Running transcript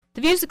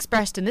The views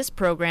expressed in this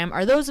program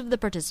are those of the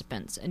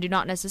participants and do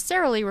not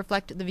necessarily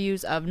reflect the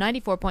views of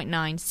 94.9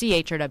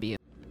 CHRW.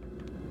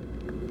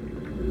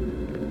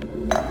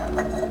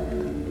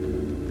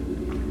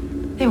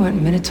 They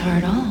weren't Minotaur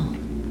at all.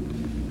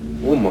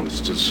 War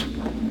monsters.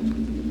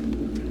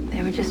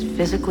 They were just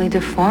physically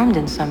deformed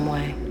in some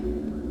way.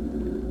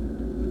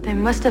 They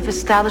must have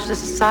established a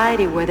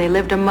society where they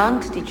lived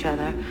amongst each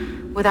other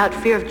without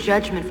fear of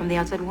judgment from the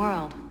outside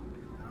world.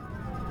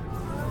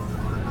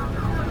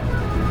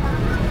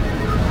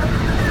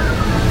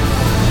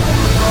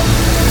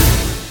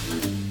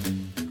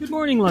 Good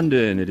morning,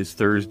 London. It is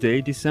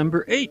Thursday,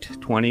 December 8,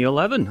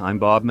 2011. I'm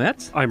Bob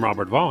Metz. I'm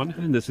Robert Vaughn.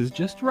 And this is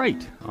Just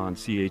Right on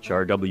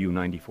CHRW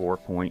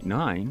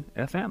 94.9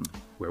 FM.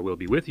 Where we'll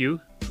be with you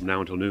from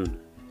now until noon.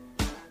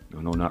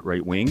 No, not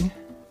right wing.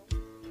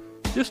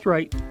 Just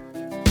right.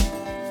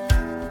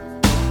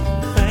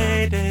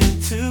 Fade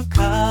into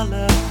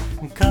color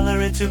and color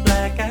into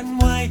black and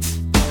white.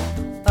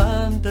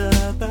 Under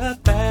the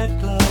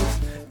bedclothes,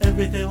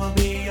 everything will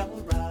be alright.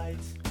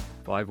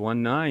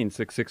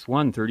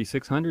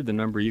 519-661-3600, the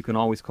number you can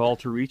always call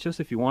to reach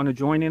us if you want to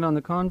join in on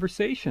the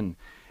conversation.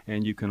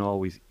 And you can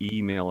always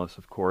email us,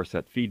 of course,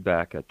 at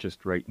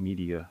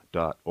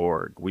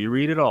feedback@justrightmedia.org. We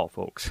read it all,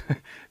 folks.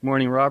 Good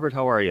morning, Robert.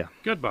 How are you?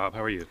 Good, Bob.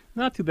 How are you?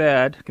 Not too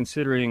bad,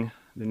 considering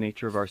the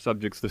nature of our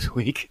subjects this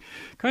week.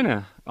 Kind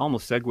of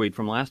almost segued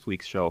from last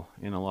week's show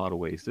in a lot of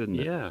ways,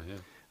 didn't it? Yeah.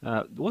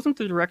 It wasn't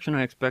the direction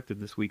I expected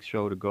this week's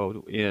show to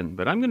go in,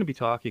 but I'm going to be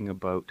talking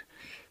about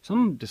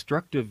some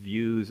destructive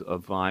views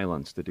of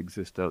violence that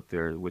exist out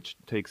there, which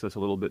takes us a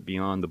little bit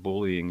beyond the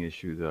bullying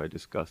issue that I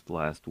discussed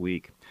last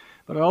week.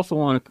 But I also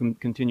want to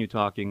continue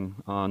talking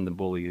on the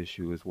bully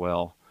issue as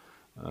well,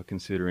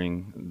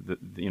 considering the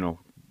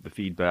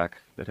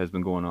feedback that has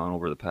been going on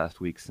over the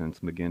past week since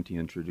McGuinty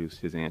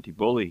introduced his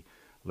anti-bully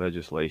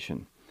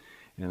legislation.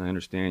 And I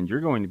understand you're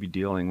going to be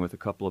dealing with a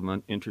couple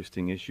of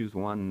interesting issues,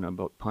 one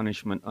about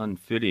punishment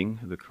unfitting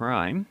the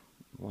crime,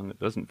 one that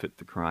doesn't fit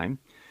the crime,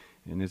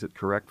 and is it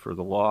correct for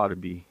the law to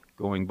be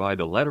going by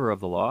the letter of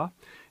the law?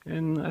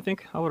 And I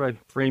think, how would I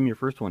frame your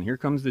first one? Here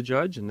comes the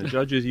judge, and the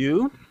judge is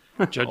you?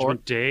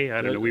 Judgment Day?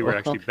 I don't know. We were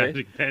actually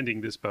banding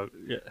this about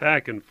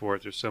back and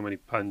forth. There's so many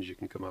puns you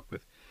can come up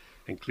with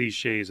and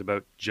cliches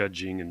about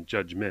judging and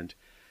judgment.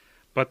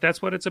 But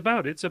that's what it's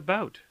about. It's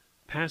about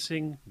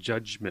passing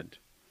judgment.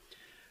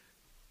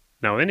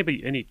 Now,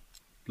 any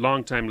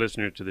long-time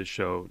listener to this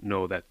show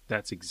know that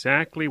that's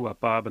exactly what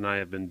Bob and I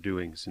have been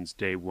doing since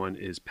day one,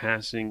 is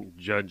passing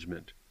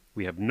judgment.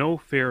 We have no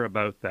fear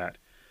about that.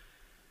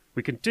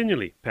 We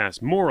continually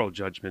pass moral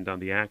judgment on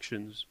the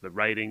actions, the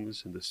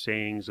writings, and the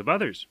sayings of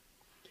others.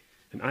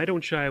 And I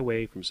don't shy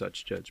away from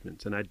such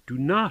judgments, and I do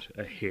not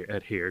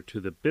adhere to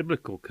the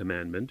biblical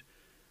commandment,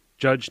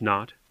 judge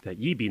not, that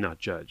ye be not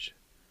judged.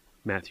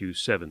 Matthew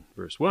 7,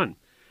 verse 1.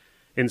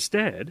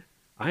 Instead,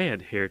 I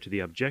adhere to the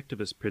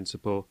objectivist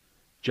principle,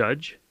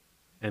 judge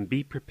and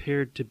be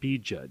prepared to be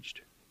judged.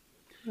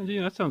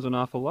 Yeah, that sounds an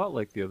awful lot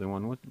like the other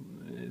one. What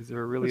is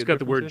there really? It's got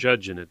the word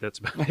judge in it. That's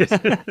about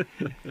it.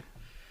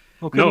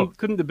 Well,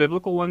 couldn't the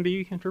biblical one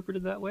be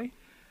interpreted that way?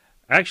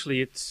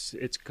 Actually, it's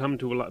come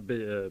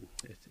to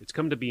it's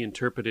come to be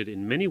interpreted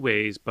in many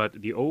ways,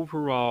 but the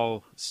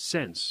overall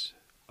sense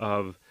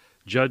of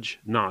judge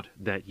not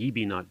that ye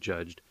be not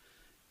judged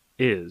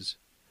is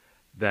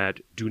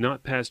that do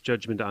not pass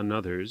judgment on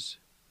others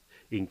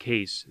in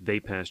case they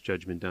pass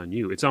judgment on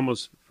you. It's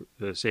almost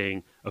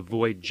saying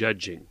avoid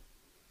judging,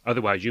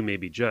 otherwise you may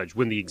be judged,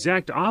 when the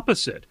exact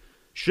opposite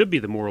should be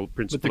the moral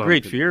principle. But the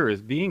great fear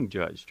is being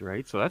judged,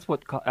 right? So that's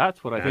what I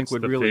think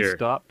would really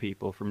stop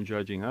people from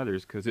judging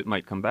others, because it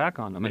might come back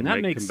on them, and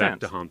that makes sense. Back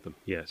to haunt them.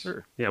 Yes.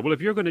 Sure. Yeah. Well,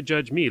 if you're going to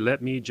judge me,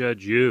 let me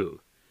judge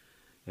you,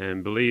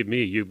 and believe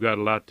me, you've got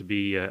a lot to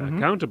be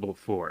accountable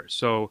for.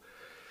 So,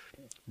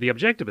 the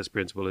objectivist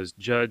principle is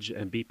judge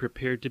and be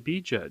prepared to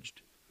be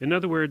judged. In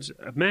other words,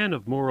 a man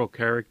of moral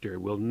character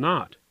will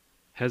not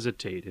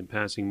hesitate in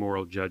passing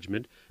moral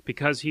judgment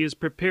because he is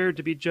prepared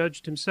to be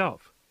judged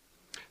himself.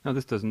 Now,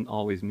 this doesn't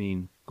always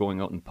mean going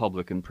out in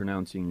public and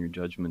pronouncing your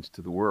judgments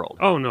to the world.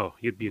 Oh, no.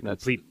 You'd be a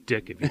complete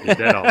dick if you did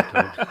that all the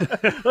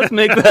time. Let's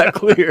make that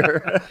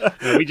clear.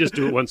 No, we just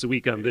do it once a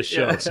week on this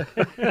show. Yes.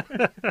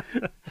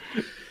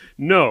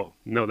 No,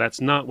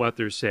 that's not what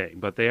they're saying.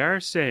 But they are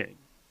saying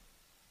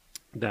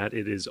that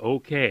it is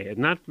okay, and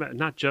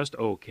not just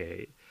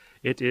okay,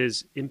 it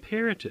is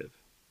imperative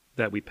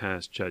that we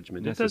pass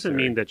judgment. Necessary. It doesn't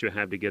mean that you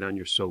have to get on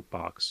your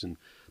soapbox and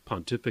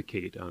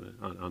pontificate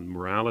on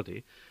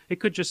morality. It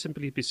could just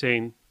simply be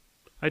saying,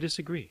 I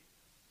disagree.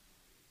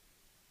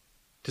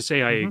 To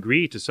say I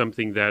agree to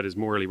something that is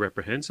morally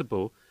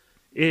reprehensible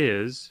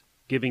is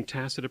giving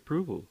tacit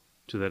approval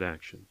to that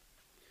action.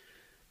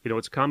 You know,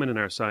 it's common in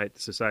our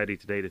society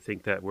today to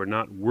think that we're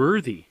not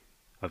worthy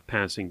of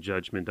passing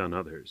judgment on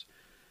others.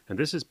 And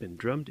this has been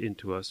drummed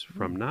into us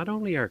from not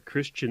only our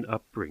Christian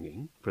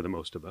upbringing, for the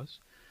most of us,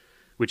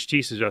 which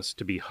teaches us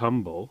to be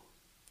humble,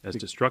 as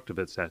destructive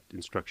as that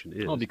instruction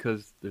is. Oh,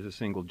 because there's a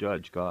single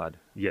judge, God.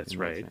 Yes,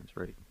 right. Sense,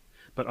 right.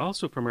 But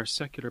also from our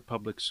secular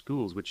public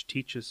schools, which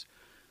teach us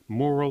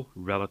moral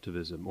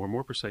relativism, or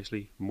more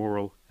precisely,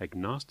 moral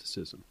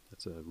agnosticism.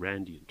 That's a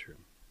Randian term.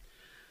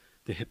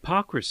 The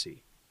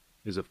hypocrisy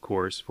is, of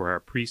course, for our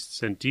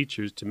priests and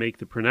teachers to make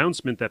the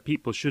pronouncement that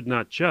people should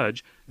not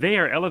judge. They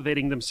are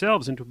elevating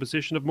themselves into a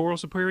position of moral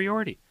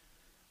superiority.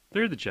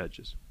 They're the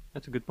judges.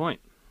 That's a good point.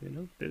 You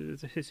know,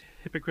 it's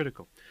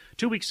hypocritical.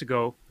 2 weeks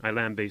ago, I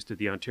lambasted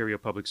the Ontario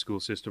public school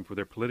system for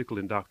their political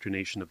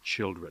indoctrination of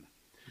children.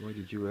 Boy,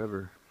 did you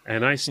ever.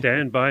 And I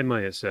stand by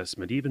my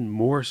assessment, even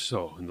more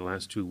so in the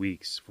last 2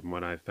 weeks from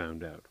what I've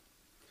found out.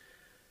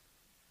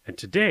 And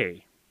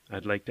today,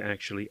 I'd like to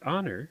actually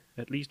honor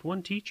at least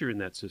one teacher in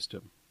that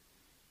system,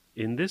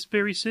 in this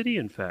very city,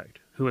 in fact,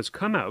 who has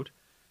come out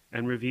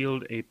and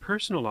revealed a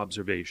personal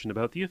observation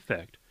about the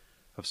effect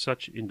of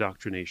such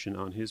indoctrination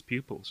on his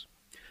pupils.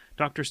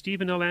 Dr.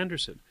 Stephen L.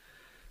 Anderson,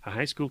 a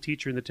high school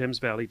teacher in the Thames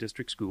Valley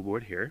District School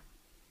Board here,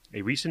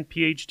 a recent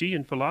PhD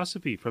in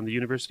philosophy from the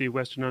University of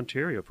Western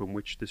Ontario, from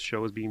which this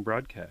show is being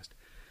broadcast,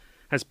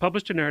 has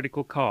published an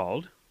article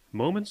called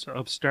Moments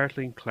of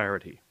Startling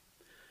Clarity: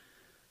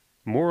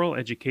 Moral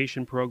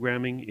Education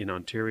Programming in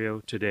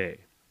Ontario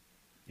Today,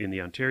 in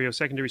the Ontario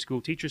Secondary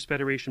School Teachers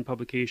Federation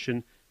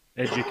publication,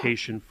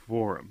 Education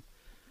Forum.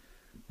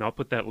 Now, I'll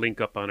put that link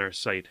up on our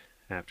site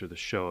after the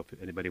show if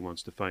anybody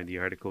wants to find the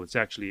article. It's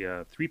actually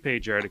a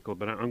 3-page article,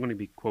 but I'm going to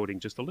be quoting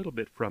just a little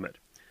bit from it.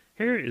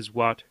 Here is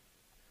what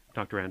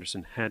Dr.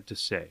 Anderson had to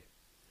say.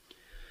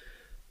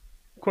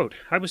 Quote,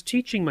 I was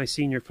teaching my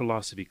senior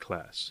philosophy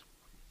class.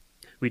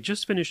 We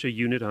just finished a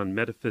unit on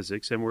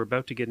metaphysics and we're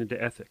about to get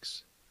into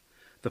ethics,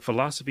 the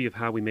philosophy of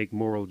how we make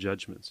moral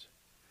judgments.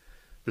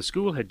 The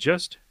school had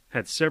just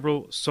had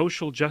several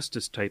social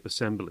justice type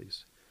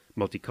assemblies: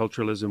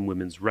 multiculturalism,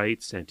 women's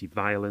rights,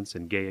 anti-violence,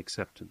 and gay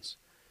acceptance.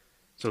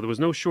 So there was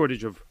no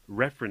shortage of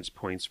reference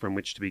points from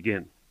which to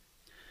begin.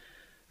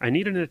 I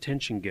needed an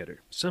attention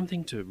getter,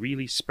 something to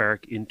really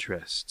spark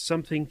interest,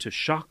 something to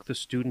shock the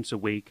students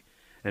awake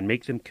and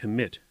make them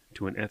commit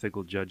to an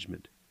ethical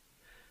judgment.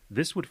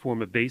 This would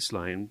form a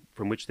baseline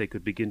from which they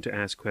could begin to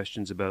ask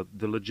questions about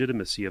the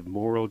legitimacy of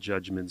moral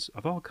judgments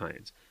of all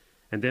kinds,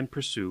 and then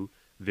pursue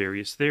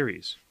various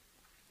theories.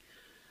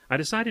 I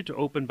decided to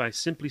open by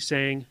simply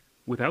saying,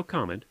 without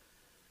comment,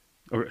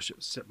 or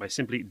by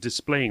simply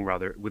displaying,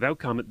 rather, without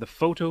comment, the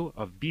photo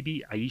of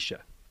Bibi Aisha.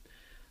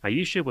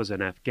 Aisha was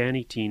an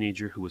Afghani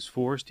teenager who was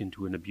forced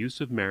into an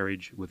abusive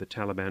marriage with a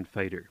Taliban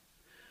fighter,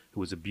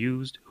 who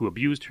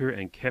abused her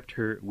and kept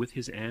her with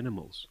his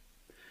animals.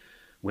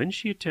 When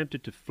she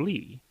attempted to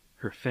flee,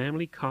 her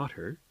family caught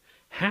her,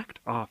 hacked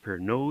off her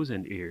nose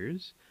and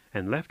ears,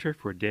 and left her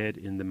for dead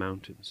in the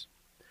mountains.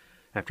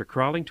 After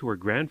crawling to her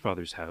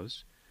grandfather's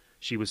house,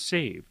 she was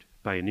saved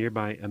by a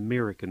nearby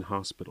American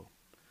hospital.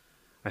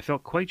 I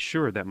felt quite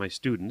sure that my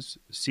students,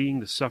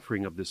 seeing the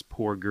suffering of this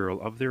poor girl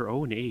of their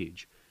own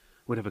age,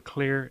 would have a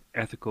clear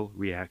ethical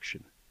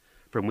reaction,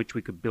 from which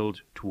we could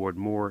build toward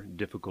more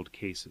difficult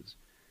cases.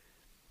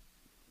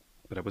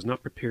 But I was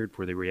not prepared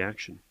for the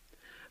reaction.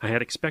 I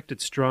had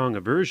expected strong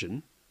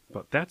aversion,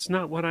 but that's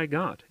not what I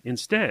got.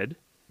 Instead,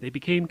 they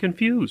became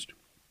confused.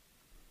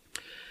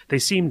 They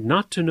seemed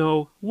not to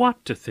know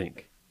what to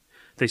think.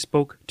 They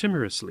spoke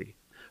timorously,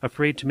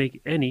 afraid to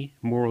make any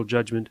moral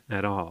judgment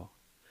at all.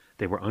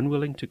 They were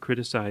unwilling to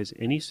criticize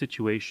any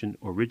situation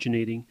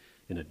originating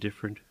in a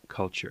different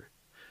culture.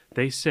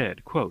 They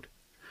said, quote,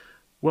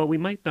 well, we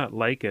might not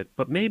like it,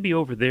 but maybe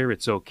over there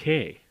it's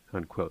okay,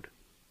 unquote.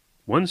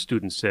 One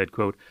student said,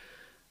 quote,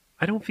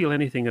 I don't feel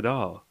anything at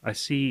all. I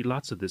see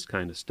lots of this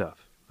kind of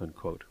stuff,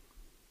 unquote.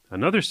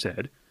 Another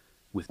said,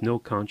 with no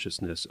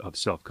consciousness of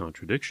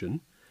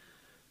self-contradiction,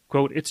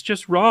 quote, it's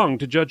just wrong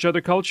to judge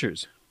other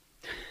cultures,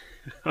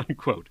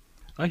 unquote.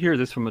 I hear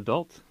this from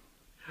adults.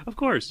 Of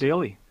course.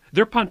 Daily.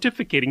 They're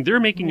pontificating.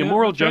 They're making a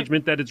moral that's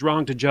judgment that it's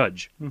wrong to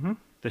judge. Mm-hmm.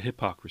 The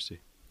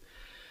hypocrisy.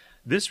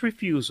 This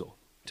refusal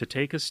to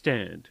take a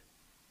stand,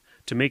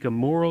 to make a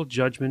moral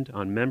judgment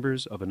on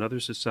members of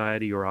another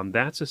society or on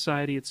that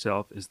society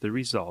itself, is the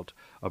result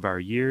of our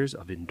years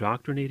of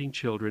indoctrinating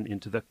children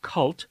into the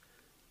cult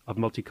of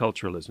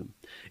multiculturalism,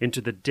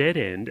 into the dead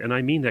end, and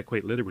I mean that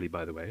quite literally,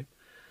 by the way,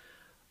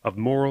 of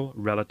moral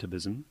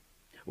relativism,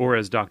 or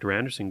as Dr.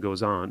 Anderson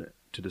goes on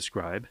to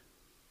describe,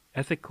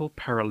 ethical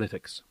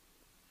paralytics.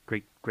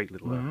 Great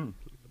little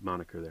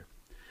moniker there.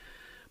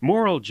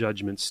 Moral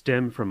judgments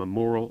stem from a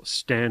moral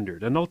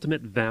standard, an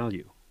ultimate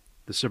value,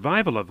 the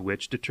survival of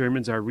which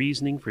determines our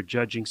reasoning for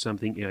judging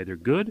something either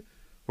good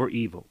or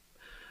evil.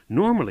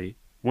 Normally,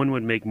 one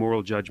would make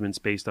moral judgments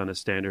based on a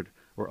standard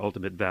or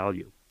ultimate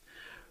value.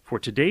 For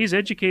today's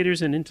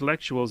educators and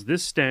intellectuals,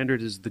 this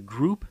standard is the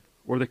group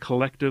or the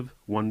collective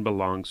one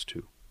belongs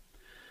to.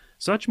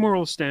 Such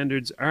moral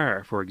standards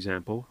are, for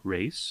example,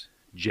 race,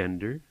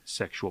 gender,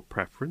 sexual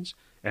preference,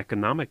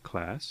 economic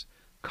class,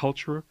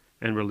 culture,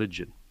 and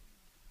religion.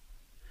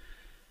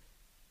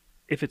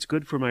 If it's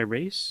good for my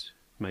race,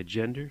 my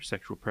gender,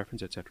 sexual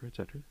preference, etc.,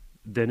 etc.,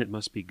 then it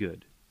must be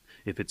good.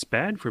 If it's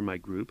bad for my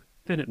group,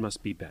 then it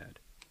must be bad.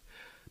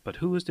 But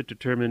who is to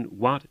determine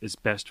what is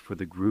best for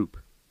the group?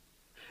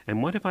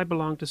 And what if I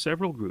belong to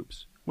several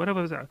groups? What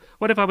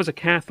if I was a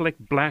Catholic,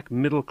 black,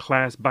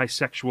 middle-class,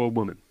 bisexual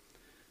woman?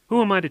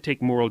 Who am I to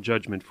take moral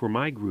judgment for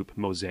my group,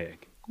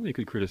 Mosaic? Well, you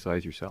could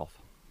criticize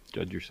yourself,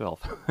 judge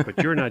yourself.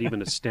 But you're not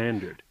even a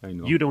standard. I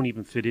know. You don't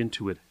even fit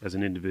into it as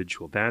an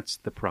individual. That's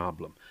the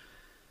problem.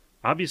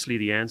 Obviously,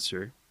 the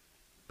answer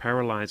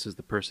paralyzes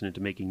the person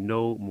into making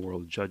no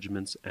moral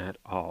judgments at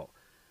all,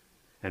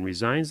 and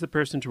resigns the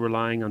person to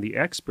relying on the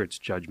expert's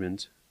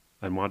judgment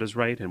on what is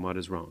right and what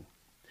is wrong.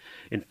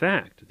 In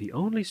fact, the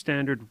only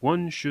standard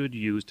one should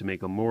use to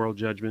make a moral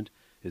judgment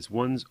is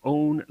one's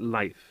own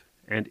life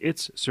and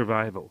its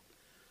survival.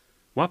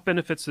 What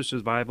benefits the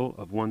survival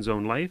of one's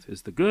own life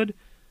is the good,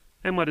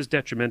 and what is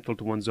detrimental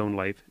to one's own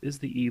life is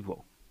the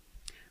evil.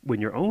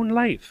 When your own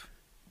life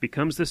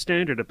becomes the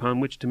standard upon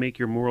which to make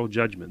your moral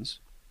judgments,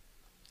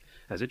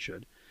 as it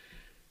should,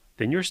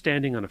 then you're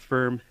standing on a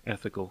firm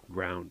ethical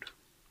ground.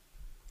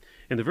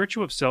 In The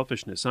Virtue of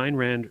Selfishness, Ayn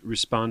Rand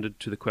responded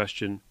to the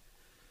question,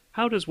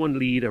 how does one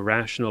lead a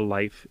rational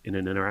life in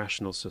an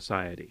irrational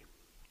society?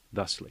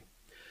 Thusly,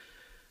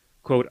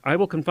 quote, I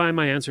will confine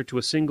my answer to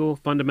a single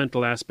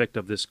fundamental aspect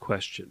of this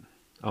question.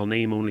 I'll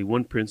name only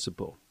one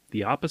principle,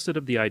 the opposite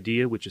of the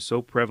idea which is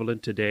so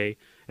prevalent today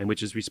and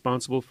which is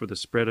responsible for the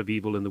spread of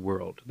evil in the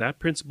world. That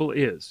principle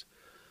is,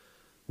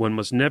 one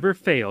must never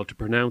fail to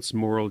pronounce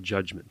moral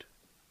judgment.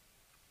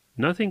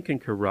 Nothing can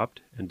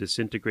corrupt and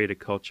disintegrate a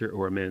culture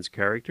or a man's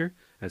character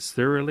as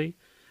thoroughly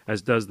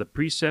as does the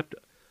precept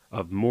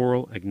of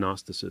moral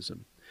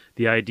agnosticism,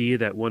 the idea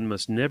that one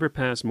must never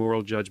pass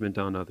moral judgment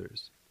on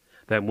others,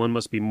 that one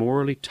must be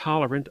morally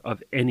tolerant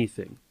of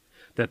anything,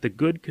 that the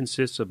good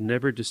consists of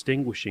never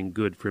distinguishing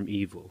good from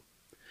evil.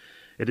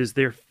 It is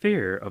their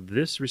fear of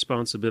this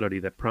responsibility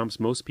that prompts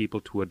most people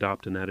to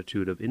adopt an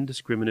attitude of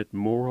indiscriminate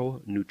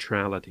moral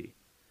neutrality.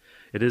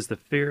 It is the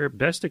fear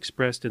best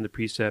expressed in the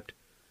precept,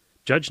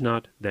 judge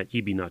not that ye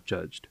be not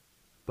judged.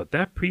 But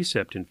that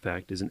precept, in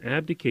fact, is an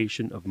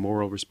abdication of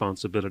moral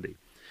responsibility.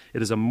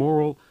 It is a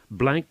moral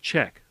blank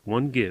check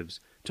one gives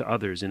to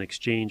others in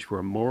exchange for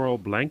a moral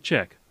blank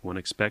check one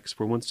expects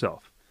for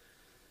oneself.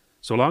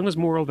 So long as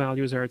moral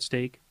values are at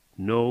stake,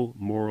 no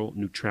moral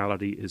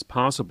neutrality is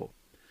possible.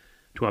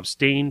 To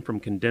abstain from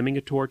condemning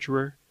a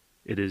torturer,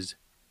 it is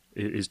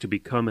to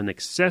become an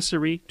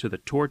accessory to the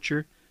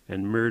torture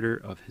and murder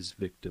of his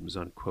victims,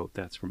 unquote.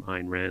 That's from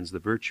Ayn Rand's The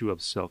Virtue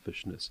of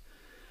Selfishness.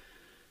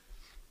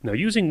 Now,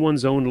 using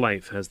one's own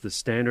life as the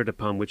standard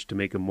upon which to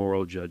make a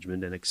moral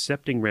judgment and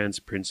accepting Rand's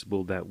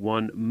principle that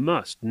one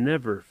must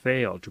never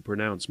fail to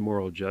pronounce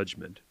moral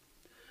judgment,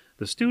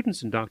 the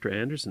students in Dr.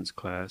 Anderson's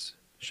class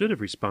should have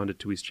responded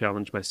to his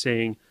challenge by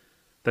saying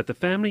that the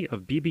family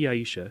of Bibi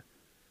Aisha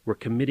were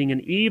committing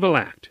an evil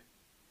act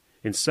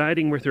in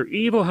siding with her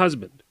evil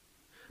husband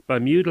by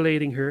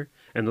mutilating her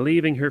and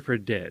leaving her for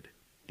dead.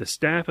 The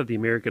staff of the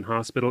American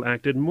hospital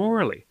acted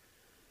morally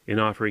in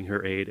offering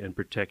her aid and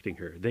protecting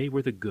her. They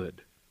were the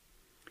good.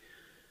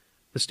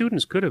 The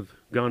students could have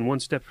gone one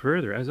step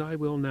further, as I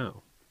will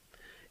now.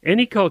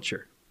 Any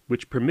culture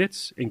which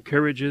permits,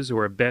 encourages,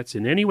 or abets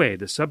in any way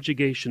the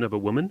subjugation of a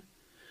woman,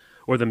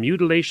 or the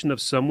mutilation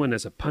of someone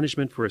as a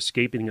punishment for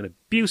escaping an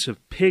abusive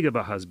pig of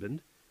a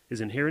husband,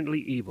 is inherently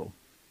evil.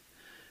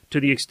 To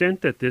the extent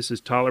that this is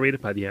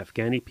tolerated by the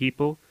Afghani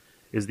people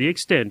is the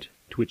extent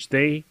to which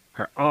they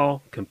are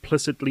all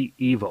complicitly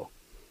evil.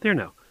 There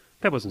now.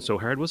 That wasn't so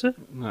hard, was it?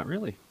 Not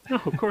really.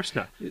 No, of course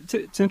not.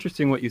 It's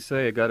interesting what you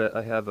say.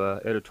 I have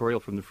an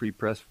editorial from the Free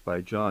Press by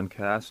John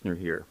Kastner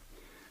here.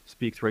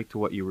 Speaks right to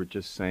what you were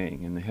just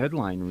saying. And the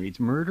headline reads,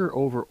 Murder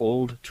over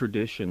Old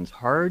Traditions,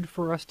 Hard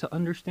for Us to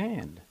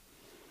Understand.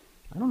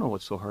 I don't know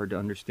what's so hard to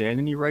understand.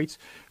 And he writes,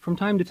 from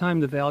time to time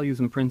the values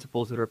and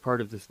principles that are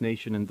part of this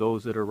nation and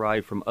those that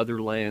arrive from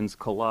other lands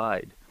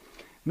collide.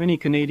 Many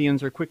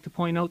Canadians are quick to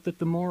point out that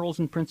the morals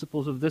and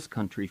principles of this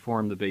country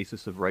form the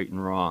basis of right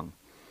and wrong.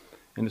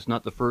 And it's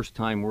not the first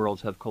time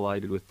worlds have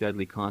collided with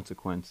deadly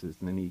consequences.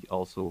 And then he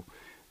also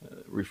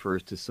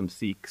refers to some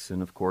Sikhs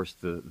and, of course,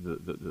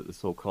 the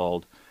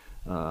so-called,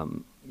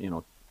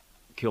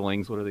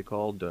 killings. What are they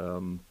called?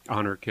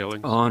 Honor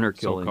killings. Honor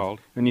killings.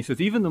 So-called. And he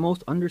says, even the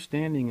most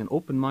understanding and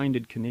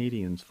open-minded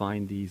Canadians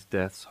find these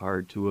deaths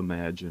hard to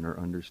imagine or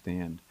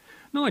understand.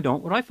 No, I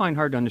don't. What I find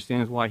hard to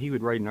understand is why he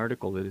would write an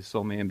article that is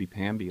so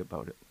mamby-pamby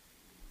about it.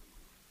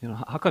 You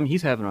know, how come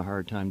he's having a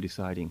hard time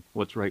deciding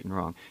what's right and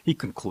wrong? He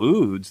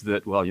concludes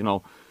that,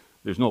 well,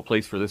 there's no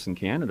place for this in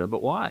Canada,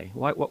 but why?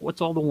 What's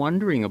all the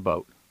wondering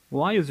about?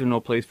 Why is there no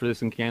place for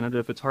this in Canada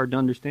if it's hard to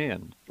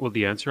understand? Well,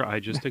 the answer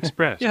I just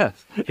expressed.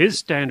 Yes. His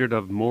standard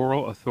of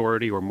moral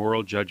authority or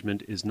moral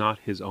judgment is not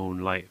his own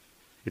life.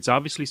 It's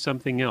obviously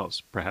something else,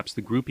 perhaps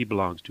the group he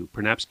belongs to,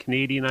 perhaps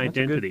Canadian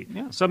identity,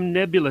 some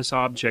nebulous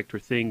object or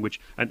thing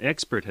which an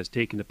expert has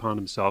taken upon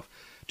himself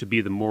to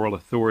be the moral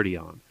authority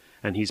on,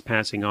 and he's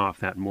passing off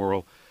that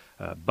moral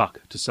buck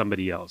to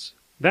somebody else.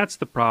 That's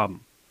the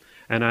problem.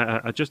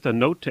 And just a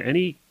note to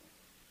any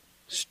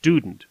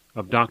student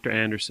of Dr.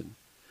 Anderson,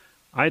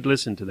 I'd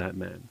listen to that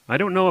man. I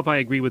don't know if I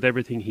agree with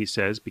everything he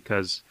says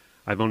because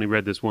I've only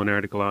read this one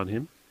article on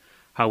him.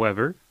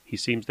 However, he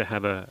seems to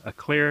have a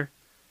clear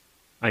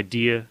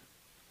idea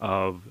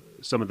of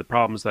some of the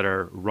problems that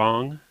are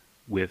wrong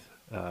with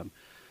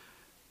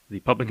the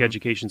public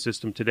education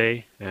system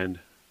today and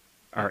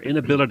our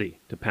inability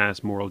to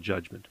pass moral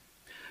judgment.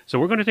 So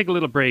we're going to take a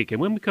little break,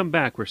 and when we come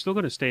back, we're still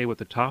going to stay with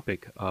the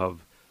topic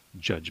of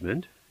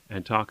judgment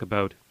and talk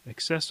about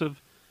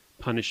excessive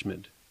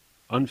punishment,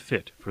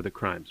 unfit for the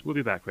crimes. We'll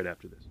be back right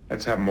after this.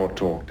 Let's have more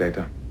talk,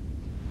 Data.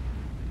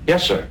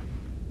 Yes, sir.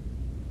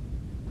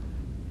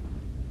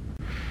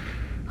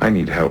 I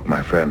need help,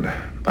 my friend.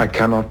 I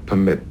cannot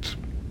permit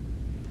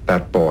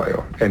that boy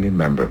or any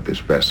member of this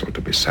vessel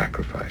to be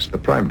sacrificed. The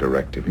Prime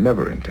Directive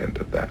never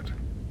intended that.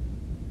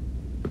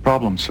 The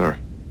problem, sir,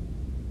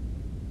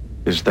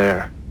 is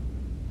there.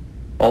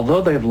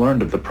 Although they have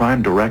learned of the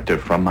Prime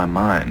Directive from my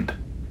mind,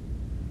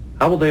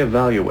 how will they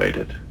evaluate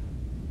it?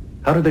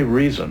 How do they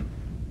reason?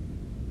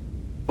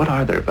 What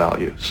are their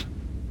values?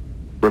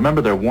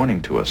 Remember their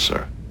warning to us,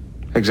 sir.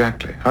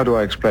 Exactly. How do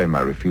I explain my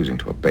refusing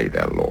to obey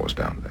their laws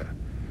down there?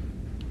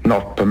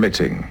 Not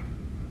permitting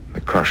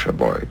the Crusher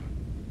boy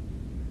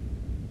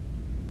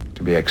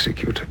to be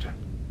executed.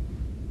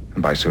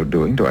 And by so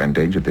doing, do I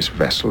endanger this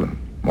vessel and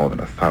more than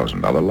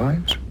 1,000 other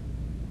lives?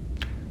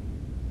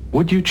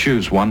 Would you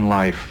choose one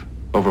life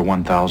over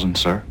 1,000,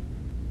 sir?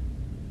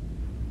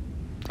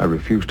 I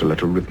refuse to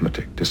let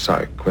arithmetic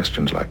decide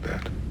questions like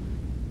that.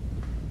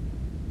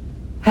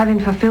 Having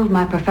fulfilled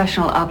my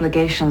professional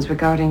obligations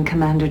regarding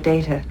Commander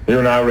Data.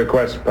 You now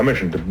request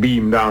permission to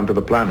beam down to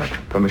the planet.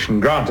 Permission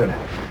granted.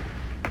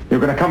 You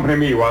can accompany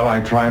me while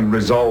I try and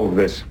resolve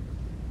this.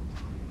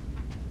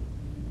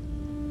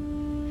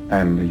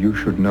 And you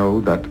should know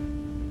that,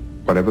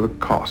 whatever the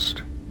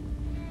cost,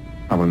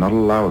 I will not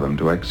allow them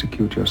to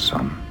execute your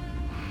son.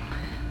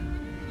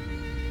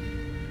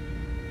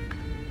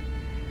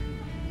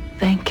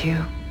 Thank you,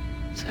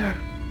 sir.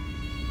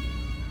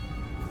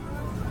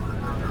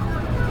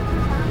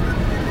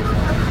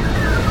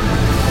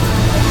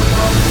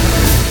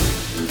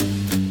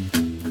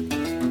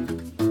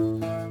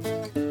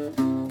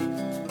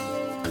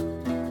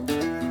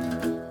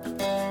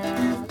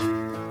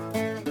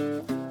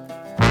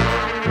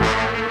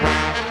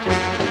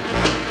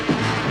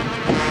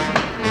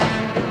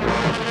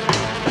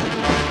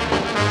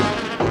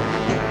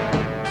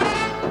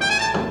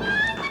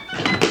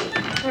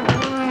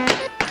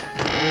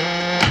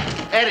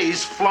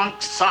 Eddie's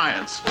flunked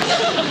science.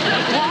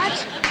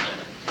 What?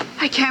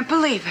 I can't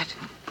believe it.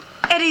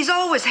 Eddie's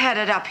always had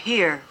it up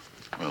here.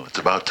 Well, it's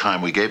about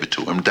time we gave it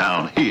to him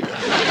down here.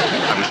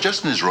 I was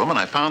just in his room and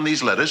I found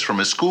these letters from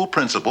his school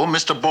principal,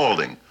 Mr.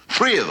 Balding.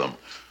 3 of them.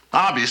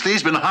 Obviously,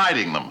 he's been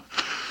hiding them.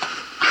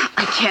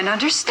 I can't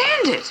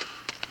understand it.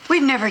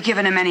 We've never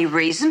given him any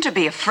reason to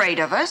be afraid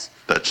of us.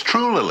 That's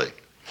true, Lily.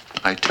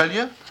 I tell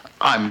you,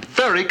 I'm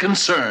very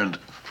concerned.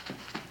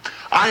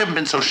 I haven't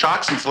been so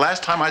shocked since the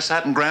last time I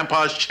sat in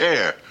Grandpa's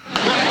chair.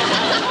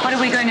 What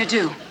are we going to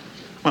do?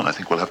 Well, I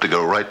think we'll have to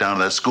go right down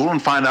to that school and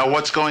find out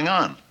what's going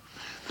on.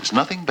 There's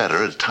nothing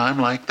better at a time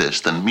like this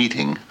than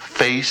meeting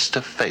face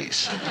to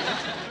face.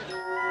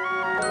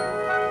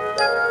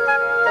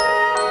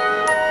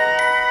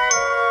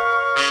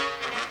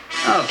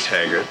 Oh,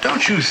 Taggart,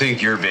 don't you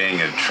think you're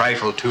being a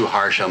trifle too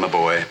harsh on the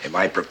boy? In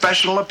my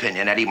professional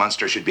opinion, Eddie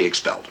Munster should be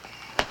expelled.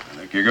 I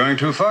think you're going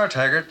too far,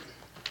 Taggart.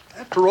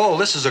 After all,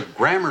 this is a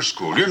grammar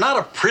school. You're not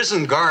a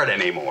prison guard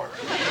anymore.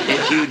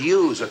 If you'd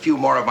use a few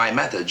more of my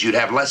methods, you'd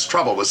have less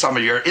trouble with some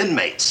of your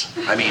inmates.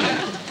 I mean,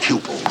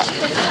 pupils.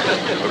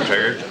 Look,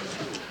 Taggart,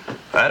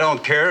 I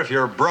don't care if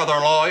your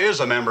brother-in-law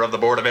is a member of the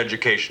Board of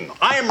Education.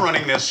 I'm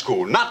running this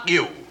school, not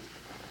you.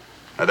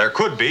 Now, there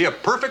could be a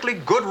perfectly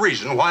good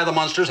reason why the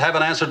Munsters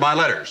haven't answered my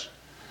letters.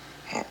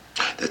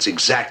 That's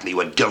exactly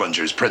what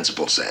Dillinger's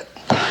principal said.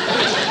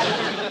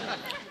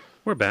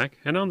 We're back,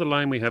 and on the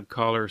line we have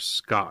caller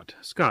Scott.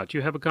 Scott,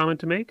 you have a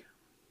comment to make?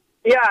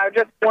 Yeah, I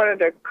just wanted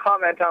to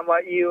comment on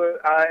what you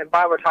and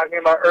Bob were talking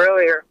about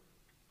earlier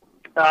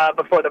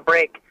before the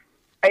break.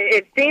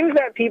 It seems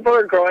that people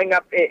are growing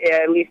up,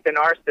 at least in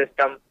our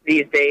system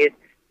these days,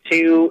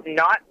 to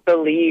not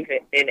believe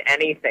in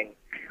anything.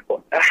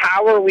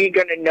 How are we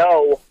going to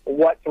know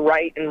what's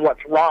right and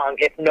what's wrong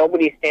if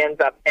nobody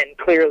stands up and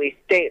clearly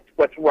states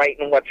what's right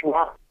and what's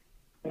wrong?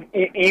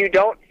 You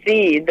don't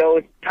see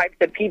those types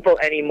of people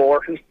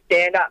anymore who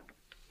stand up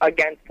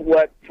against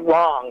what's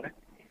wrong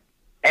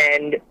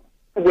and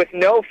with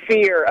no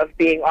fear of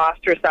being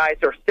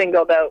ostracized or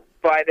singled out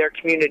by their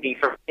community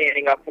for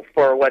standing up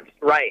for what's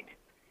right.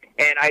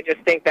 And I just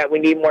think that we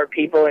need more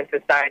people in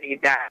society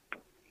that,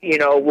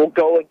 will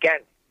go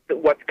against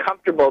what's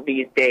comfortable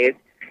these days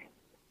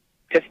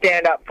to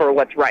stand up for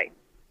what's right.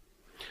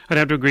 I'd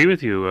have to agree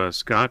with you,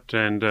 Scott,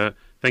 and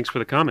thanks for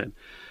the comment.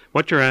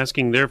 What you're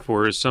asking,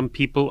 therefore, is some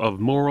people of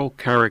moral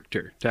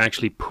character to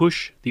actually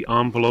push the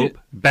envelope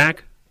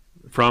back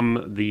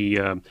from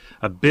the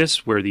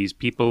abyss where these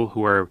people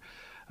who are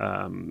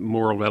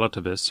moral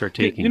relativists are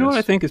taking us. You know what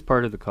I think is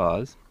part of the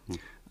cause?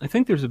 I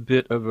think there's a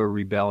bit of a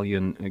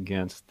rebellion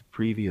against the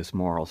previous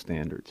moral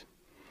standards.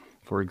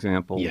 For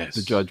example,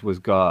 the judge was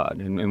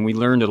God, and we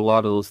learned that a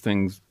lot of those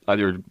things,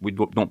 either we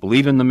don't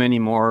believe in them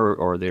anymore,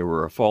 or they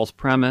were a false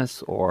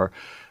premise, or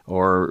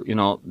or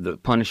the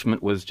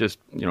punishment was just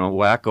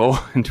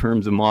wacko in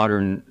terms of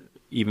modern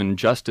even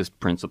justice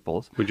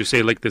principles. Would you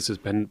say like this has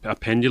been a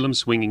pendulum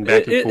swinging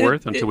back and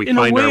forth until we find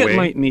our way? In a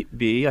way, it might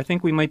be. I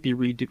think we might be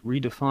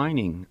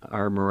redefining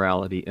our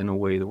morality in a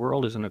way. The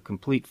world is in a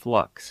complete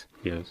flux.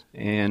 Yes.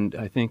 And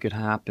I think it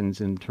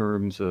happens in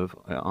terms of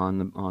on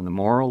the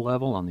moral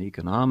level, on the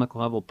economic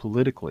level,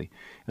 politically.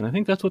 And I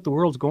think that's what the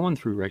world's going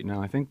through right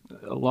now. I think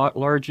a lot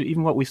larger,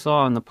 even what we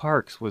saw in the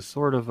parks was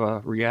sort of a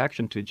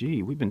reaction to,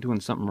 gee, we've been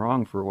doing something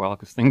wrong for a while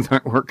because things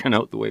aren't working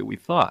out the way we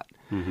thought.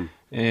 Mm-hmm.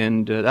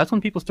 And that's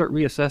when people start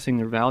reassessing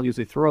their values.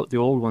 They throw out the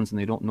old ones and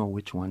they don't know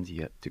which ones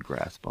yet to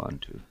grasp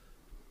onto.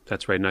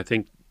 That's right. And I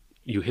think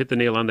you hit the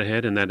nail on the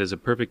head, and that is a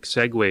perfect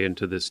segue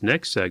into this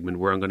next segment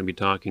where I'm going to be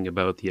talking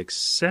about the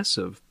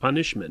excessive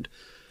punishment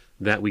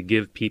that we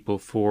give people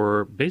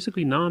for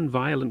basically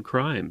non-violent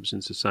crimes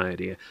in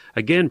society.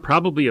 Again,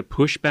 probably a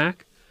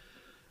pushback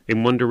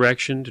in one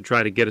direction to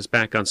try to get us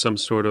back on some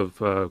sort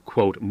of,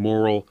 quote,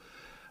 moral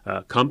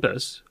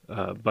compass,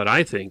 but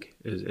I think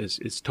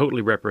it's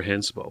totally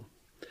reprehensible.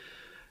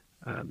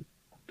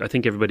 I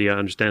think everybody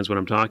understands what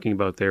I'm talking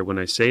about there when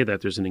I say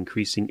that there's an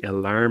increasing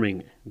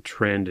alarming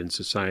trend in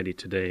society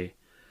today,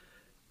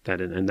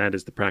 and that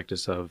is the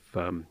practice of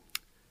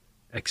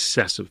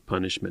excessive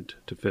punishment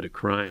to fit a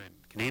crime.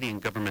 The Canadian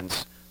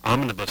government's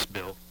omnibus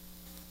bill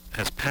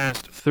has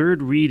passed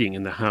third reading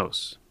in the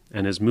House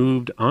and has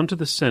moved onto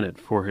the Senate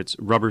for its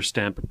rubber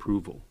stamp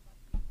approval.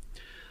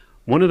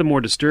 One of the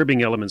more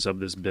disturbing elements of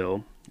this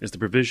bill is the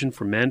provision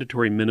for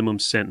mandatory minimum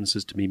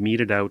sentences to be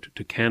meted out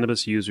to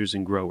cannabis users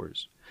and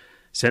growers.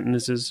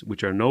 Sentences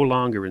which are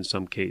longer in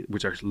some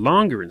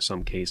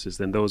cases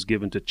than those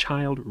given to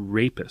child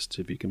rapists,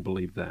 if you can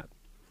believe that.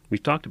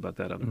 We've talked about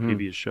that on a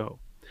previous show.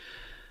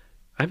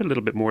 I have a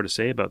little bit more to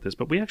say about this,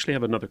 but we actually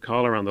have another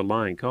caller on the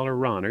line. Caller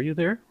Ron, are you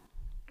there?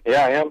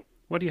 Yeah, I am.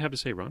 What do you have to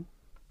say, Ron?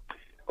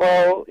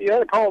 Well, you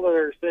had a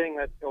caller saying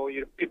that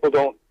people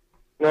don't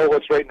know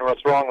what's right and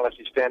what's wrong unless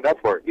you stand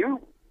up for it.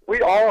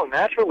 We all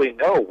naturally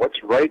know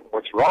what's right and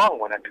what's wrong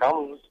when it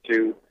comes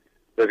to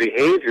the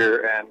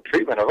behavior and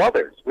treatment of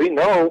others. We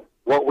know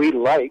what we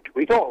like.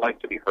 We don't like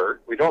to be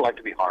hurt. We don't like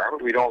to be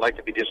harmed. We don't like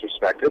to be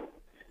disrespected.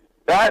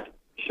 That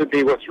should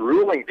be what's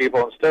ruling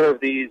people instead of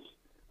these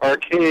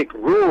archaic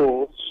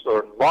rules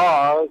or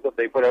laws that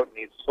they put out in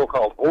these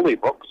so-called holy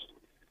books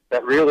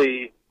that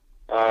really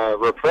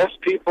repress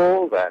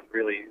people, that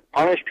really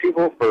punish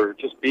people for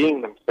just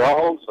being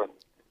themselves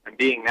and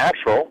being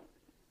natural.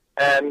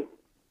 And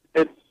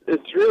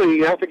it's really,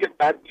 you have to get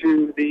back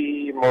to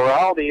the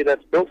morality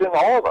that's built in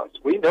all of us.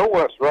 We know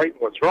what's right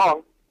and what's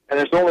wrong, and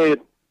there's only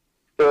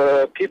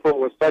the people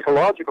with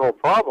psychological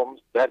problems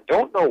that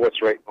don't know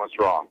what's right and what's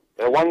wrong.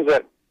 They're ones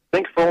that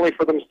think only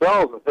for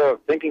themselves instead of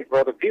thinking for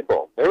other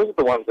people. Those are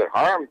the ones that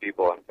harm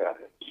people in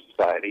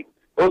society.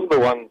 Those are the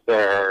ones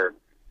that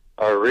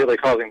are really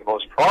causing the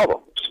most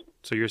problems.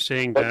 So you're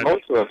saying that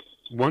most of us,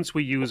 once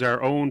we use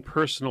our own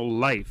personal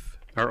life,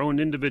 our own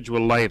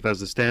individual life as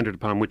the standard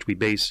upon which we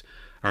base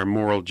our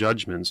moral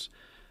judgments,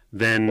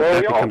 then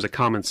that becomes a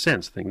common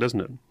sense thing,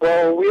 doesn't it?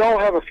 Well, we all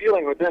have a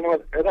feeling within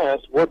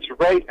us what's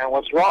right and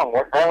what's wrong,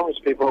 what harms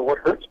people, what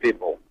hurts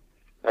people,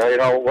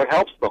 what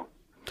helps them.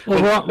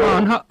 Well,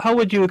 Ron, how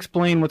would you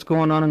explain what's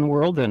going on in the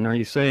world then? Are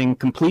you saying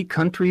complete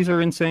countries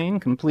are insane?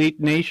 Complete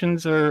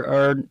nations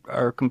are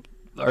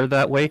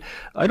that way?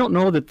 I don't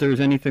know that there's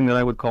anything that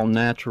I would call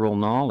natural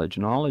knowledge.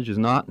 Knowledge is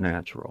not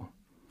natural.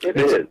 It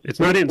is. It's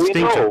not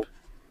instinctive. We know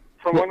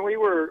from when we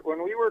were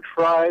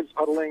tribes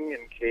huddling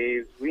in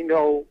caves, we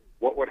know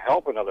what would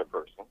help another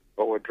person,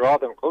 what would draw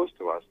them close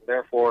to us. And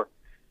therefore,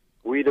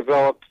 we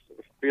developed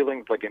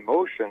feelings like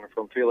emotion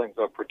from feelings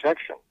of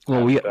protection.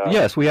 Well,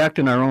 we act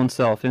in our own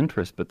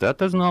self-interest, but that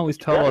doesn't always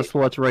tell us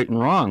what's right and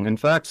wrong. In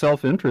fact,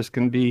 self-interest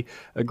can be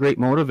a great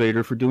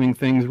motivator for doing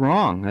things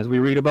wrong, as we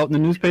read about in the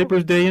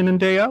newspapers day in and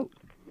day out.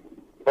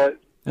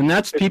 And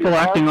that's people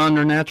acting on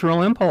their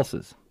natural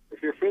impulses.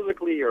 If you're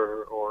physically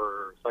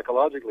or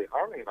psychologically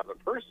harming another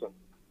person,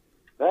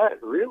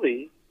 that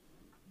really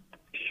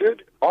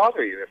should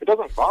bother you. If it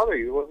doesn't bother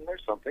you, well, then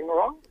there's something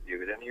wrong with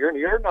you. Then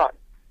you're not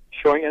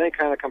showing any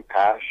kind of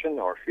compassion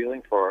or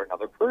feeling for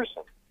another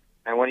person.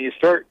 And when you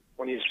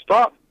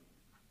stop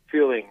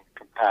feeling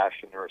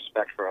compassion or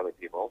respect for other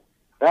people,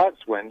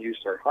 that's when you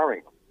start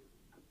harming them.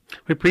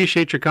 We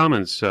appreciate your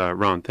comments,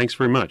 Ron. Thanks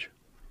very much.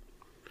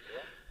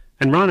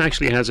 And Ron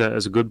actually has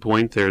a good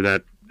point there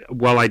that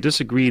while I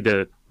disagree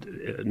that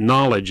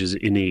knowledge is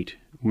innate,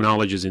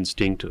 knowledge is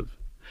instinctive,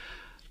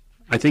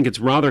 I think it's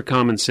rather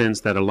common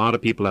sense that a lot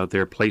of people out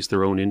there place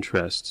their own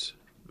interests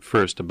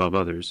first above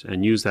others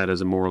and use that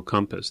as a moral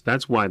compass.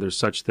 That's why there's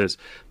such this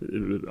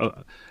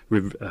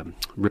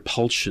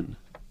repulsion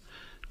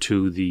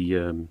to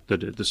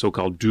the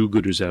so-called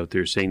do-gooders out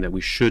there saying that we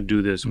should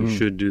do this, we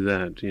should do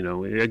that,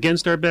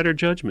 against our better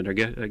judgment,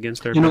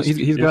 against our best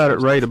he's got it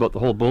right about the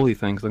whole bully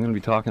thing, because I'm going to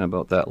be talking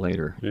about that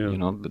later.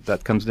 Yeah. But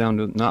that comes down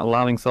to not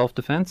allowing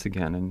self-defense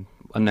again and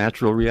a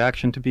natural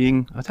reaction to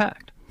being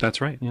attacked.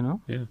 That's right. Yeah.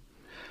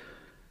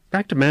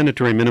 Back to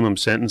mandatory minimum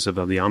sentence of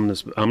the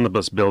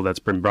omnibus bill that's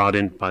been brought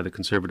in by the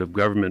Conservative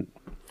government.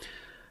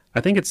 I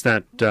think it's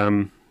that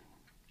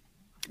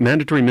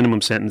mandatory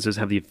minimum sentences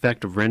have the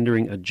effect of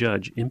rendering a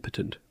judge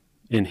impotent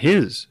in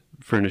his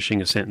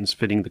furnishing a sentence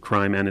fitting the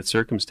crime and its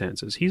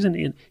circumstances. He's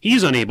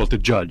unable to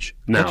judge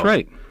now. That's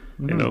right.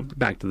 You know,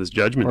 back to this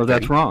judgment Or thing.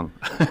 that's wrong.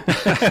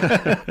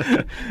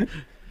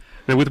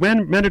 Now, with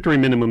mandatory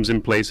minimums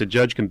in place, a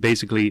judge can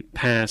basically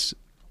pass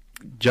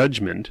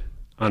judgment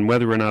on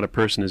whether or not a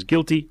person is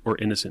guilty or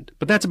innocent.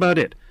 But that's about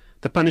it.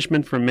 The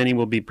punishment for many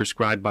will be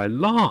prescribed by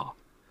law,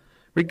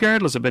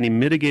 regardless of any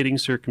mitigating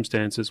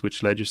circumstances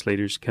which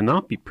legislators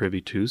cannot be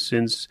privy to,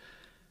 since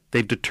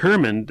they've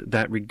determined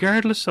that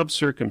regardless of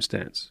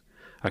circumstance,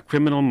 a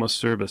criminal must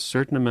serve a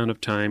certain amount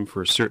of time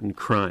for a certain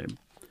crime.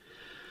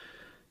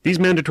 These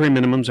mandatory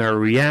minimums are a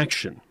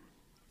reaction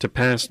to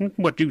pass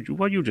what you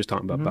were just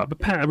talking about, Bob,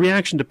 a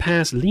reaction to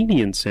pass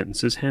lenient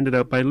sentences handed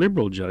out by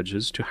liberal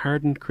judges to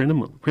hardened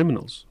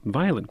criminals,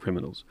 violent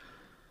criminals.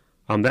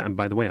 On that, and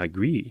by the way, I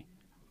agree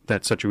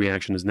that such a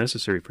reaction is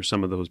necessary for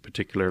some of those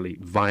particularly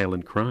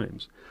violent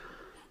crimes.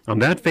 On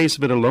that face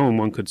of it alone,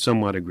 one could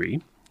somewhat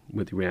agree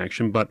with the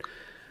reaction, but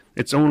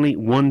it's only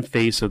one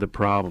face of the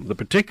problem. The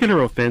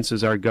particular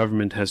offenses our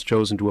government has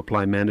chosen to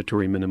apply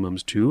mandatory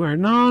minimums to are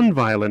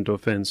non-violent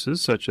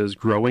offenses, such as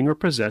growing or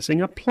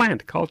possessing a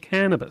plant called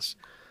cannabis.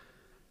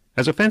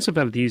 As offensive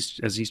as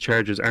these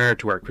charges are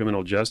to our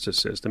criminal justice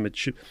system,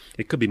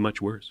 it could be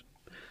much worse.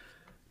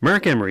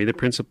 Mark Emery, the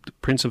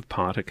Prince of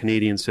Pot, a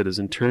Canadian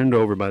citizen turned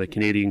over by the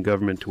Canadian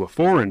government to a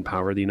foreign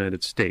power, the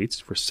United States,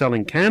 for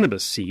selling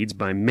cannabis seeds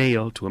by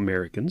mail to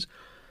Americans,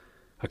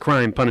 a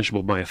crime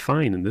punishable by a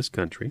fine in this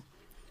country,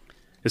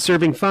 is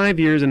serving 5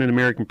 years in an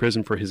American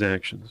prison for his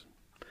actions.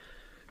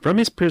 From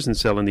his prison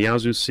cell in the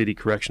Yazoo City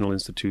Correctional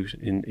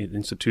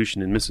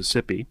Institution in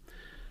Mississippi,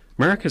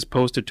 Mark has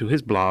posted to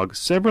his blog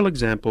several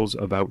examples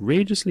of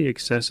outrageously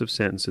excessive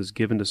sentences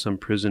given to some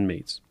prison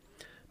mates,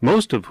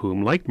 most of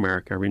whom, like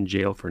Mark, are in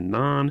jail for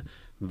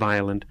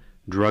non-violent,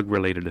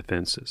 drug-related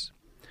offenses.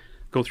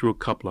 Go through a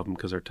couple of them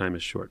because our time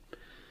is short.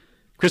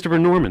 Christopher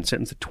Norman,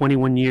 sentenced to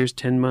 21 years,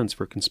 10 months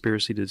for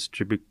conspiracy to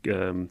distribute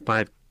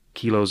 5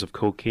 kilos of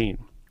cocaine.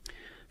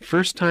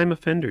 First-time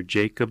offender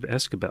Jacob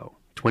Escabel,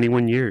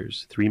 21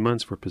 years, 3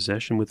 months for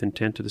possession with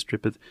intent to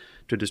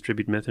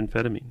distribute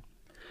methamphetamine.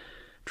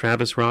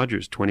 Travis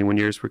Rogers, 21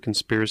 years for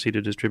conspiracy to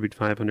distribute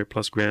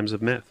 500-plus grams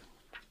of meth.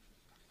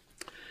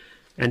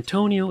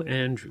 Antonio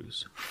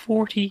Andrews,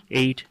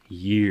 48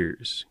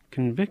 years,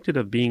 convicted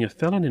of being a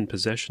felon in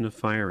possession of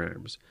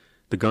firearms.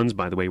 The guns,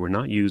 by the way, were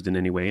not used in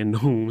any way, and no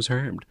one was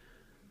harmed.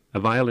 A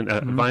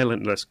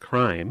violentless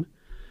crime,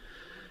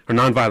 or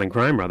non-violent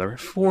crime, rather,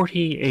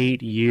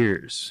 48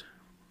 years.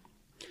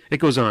 It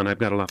goes on. I've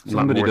got a lot more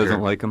Somebody doesn't here.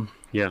 like them.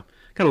 Yeah,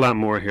 got a lot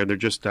more here. They're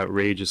just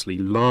outrageously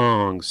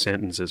long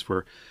sentences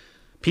for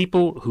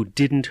people who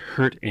didn't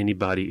hurt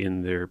anybody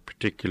in their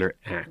particular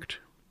act.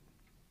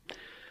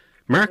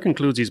 Mark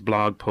concludes his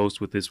blog post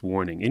with this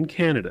warning. In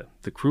Canada,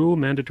 the cruel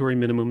mandatory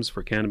minimums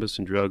for cannabis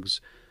and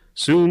drugs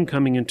soon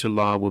coming into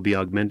law will be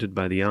augmented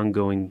by the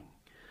ongoing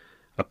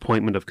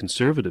appointment of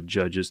conservative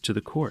judges to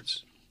the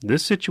courts.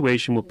 This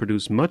situation will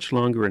produce much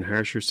longer and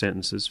harsher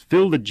sentences,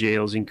 fill the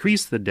jails,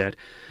 increase the debt,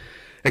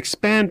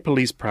 expand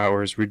police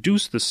powers,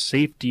 reduce the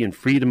safety and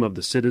freedom of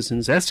the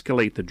citizens,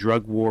 escalate the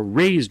drug war,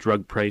 raise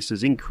drug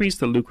prices, increase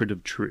the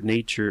lucrative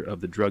nature of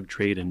the drug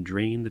trade, and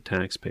drain the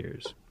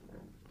taxpayers.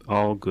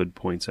 All good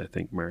points, I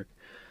think, Mark.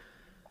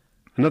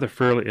 Another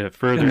further...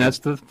 And that's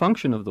the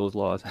function of those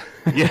laws.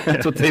 Yeah.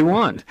 That's what they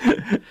want.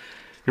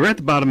 You're at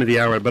the bottom of the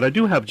hour, but I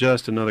do have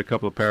just another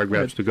couple of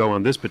paragraphs to go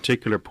on this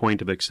particular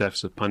point of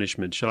excessive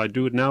punishment. Shall I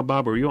do it now,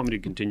 Bob, or you want me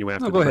to continue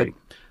after the go break? ahead.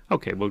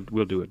 Okay,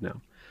 we'll do it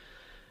now.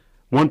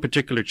 One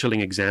particular chilling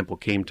example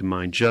came to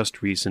mind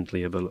just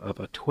recently of a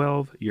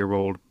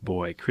 12-year-old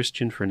boy,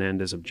 Christian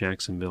Fernandez of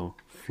Jacksonville,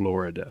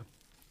 Florida.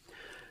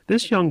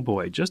 This young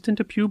boy, just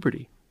into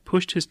puberty,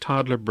 pushed his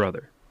toddler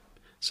brother,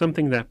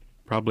 something that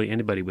probably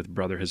anybody with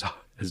brother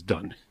has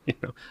done.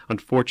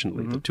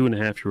 Unfortunately, the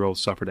 2.5-year-old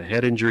suffered a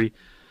head injury,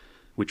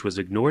 which was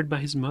ignored by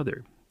his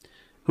mother,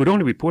 who had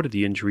only reported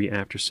the injury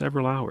after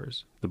several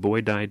hours. The boy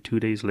died 2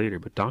 days later,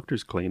 but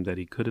doctors claimed that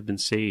he could have been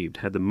saved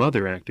had the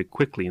mother acted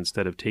quickly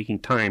instead of taking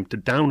time to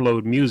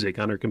download music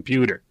on her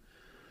computer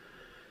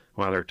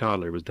while her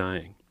toddler was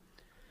dying.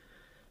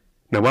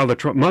 Now, while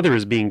the mother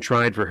is being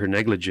tried for her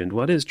negligence,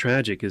 what is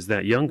tragic is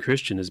that young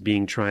Christian is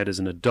being tried as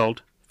an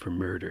adult for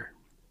murder.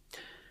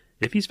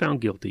 If he's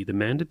found guilty, the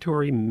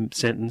mandatory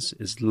sentence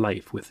is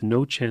life with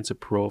no chance of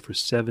parole for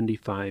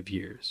 75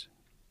 years.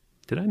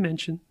 Did I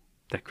mention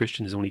that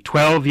Christian is only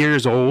 12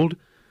 years old?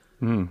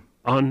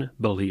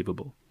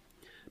 Unbelievable.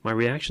 My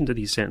reaction to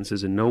these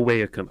sentences in no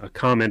way a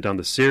comment on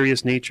the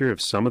serious nature of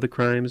some of the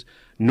crimes,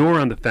 nor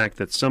on the fact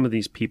that some of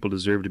these people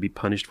deserve to be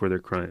punished for their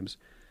crimes.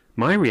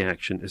 My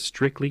reaction is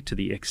strictly to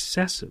the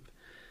excessive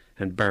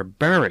and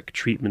barbaric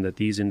treatment that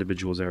these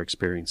individuals are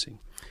experiencing.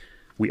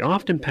 We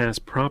often pass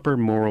proper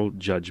moral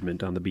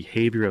judgment on the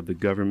behavior of the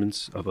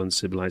governments of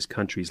uncivilized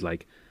countries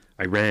like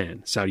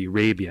Iran, Saudi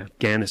Arabia,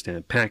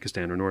 Afghanistan,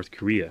 Pakistan, or North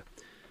Korea.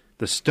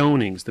 The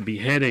stonings, the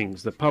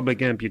beheadings, the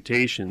public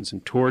amputations,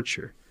 and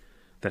torture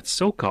that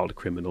so-called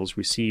criminals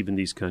receive in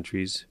these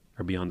countries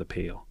are beyond the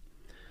pale.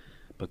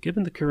 But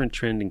given the current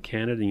trend in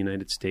Canada and the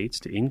United States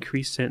to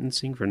increase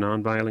sentencing for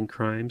nonviolent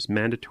crimes,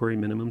 mandatory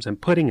minimums, and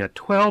putting a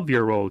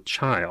 12-year-old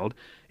child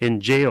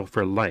in jail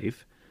for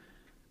life,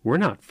 we're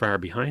not far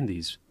behind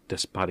these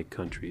despotic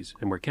countries,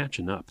 and we're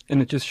catching up.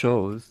 And it just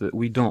shows that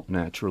we don't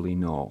naturally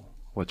know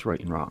what's right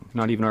and wrong.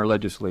 Not even our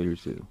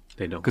legislators do.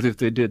 They don't. Because if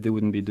they did, they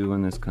wouldn't be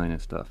doing this kind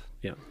of stuff.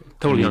 Yeah,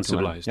 totally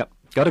uncivilized. Yep.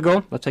 Gotta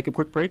go. Let's take a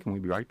quick break, and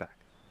we'll be right back.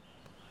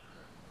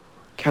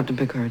 Captain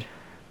Picard,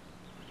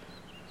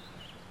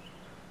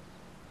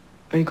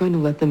 are you going to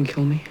let them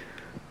kill me?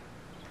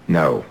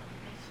 No.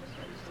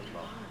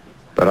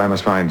 But I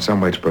must find some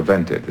way to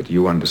prevent it that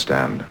you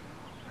understand.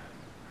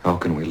 How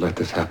can we let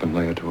this happen,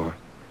 Leodor?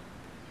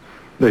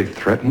 They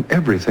threaten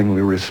everything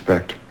we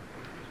respect.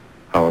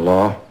 Our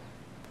law,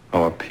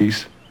 our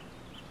peace,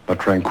 our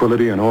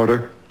tranquility and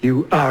order.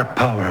 You are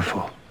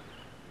powerful.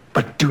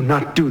 But do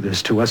not do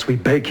this to us, we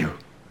beg you.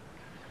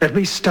 At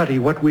least study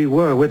what we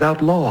were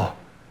without law.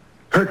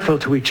 Hurtful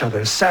to each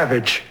other,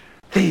 savage,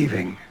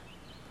 thieving.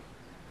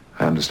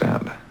 I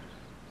understand.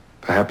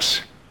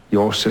 Perhaps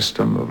your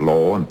system of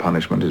law and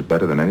punishment is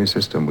better than any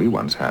system we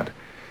once had.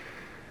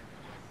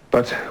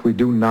 But we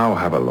do now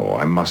have a law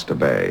I must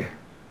obey.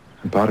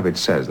 And part of it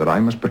says that I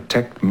must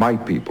protect my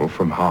people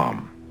from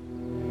harm.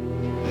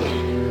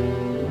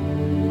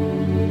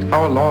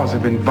 Our laws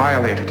have been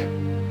violated.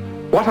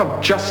 What of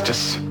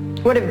justice?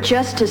 What of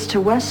justice to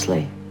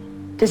Wesley?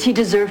 Does he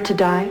deserve to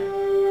die?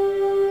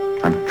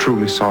 I'm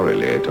truly sorry,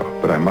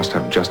 Leator, but I must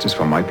have justice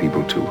for my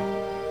people, too.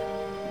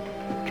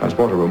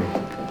 Transporter room,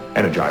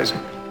 energizing.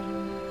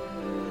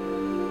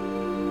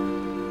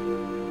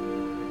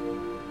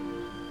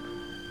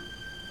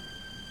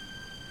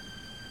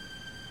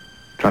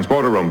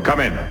 Transporter room,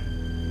 come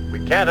in. We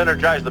can't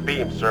energize the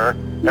beam, sir.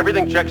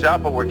 Everything checks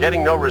out, but we're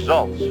getting no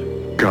results.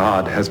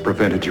 God has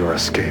prevented your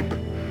escape.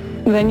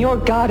 Then your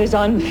God is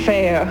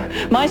unfair.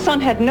 My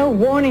son had no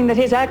warning that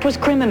his act was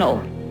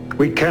criminal.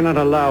 We cannot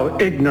allow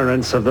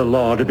ignorance of the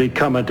law to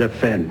become a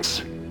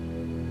defense.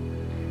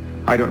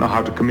 I don't know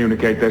how to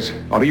communicate this,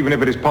 or even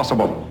if it is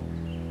possible.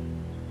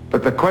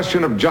 But the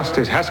question of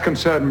justice has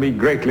concerned me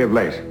greatly of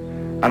late.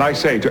 And I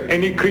say to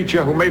any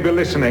creature who may be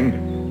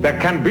listening, there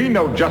can be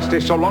no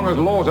justice so long as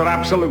laws are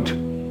absolute.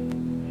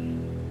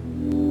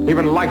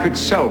 Even life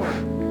itself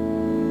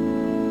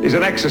is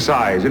an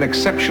exercise in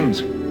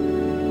exceptions.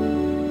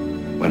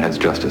 When has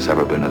justice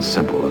ever been as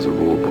simple as a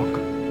rule book?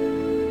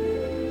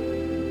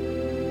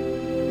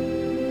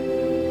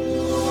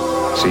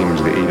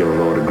 Seems the Eater of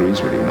Lord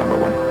agrees with you, number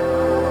one.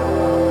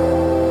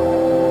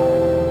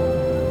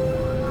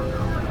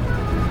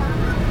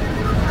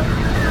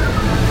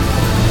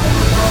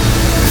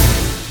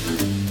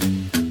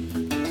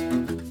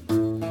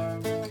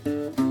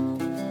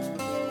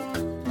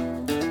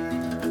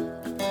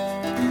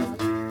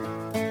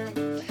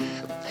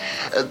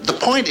 The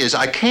point is,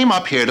 I came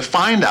up here to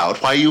find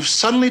out why you've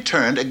suddenly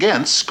turned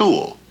against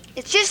school.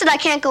 It's just that I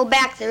can't go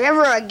back there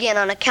ever again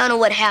on account of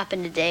what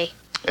happened today.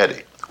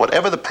 Eddie,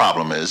 whatever the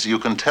problem is, you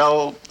can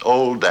tell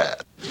old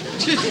Dad.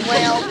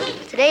 Well,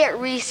 today at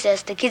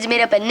recess, the kids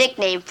made up a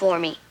nickname for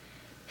me,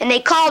 and they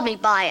called me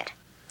by it.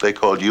 They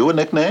called you a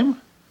nickname?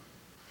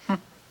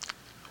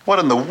 What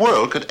in the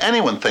world could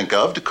anyone think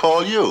of to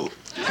call you?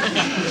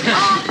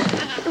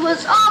 It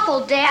was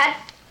awful, Dad.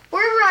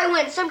 Wherever I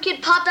went, some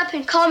kid popped up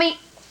and called me...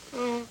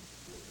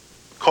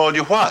 Called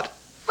you what?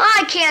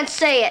 I can't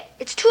say it.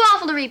 It's too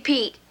awful to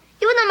repeat.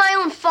 Even than my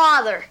own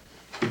father.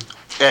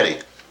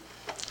 Eddie,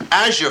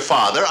 as your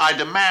father, I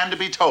demand to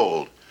be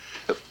told.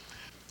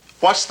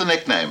 What's the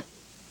nickname?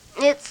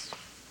 It's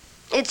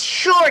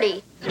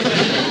Shorty.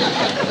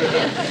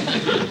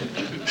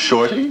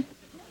 Shorty?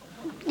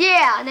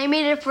 Yeah, and they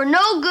made it for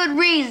no good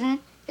reason,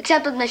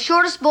 except I'm the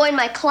shortest boy in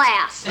my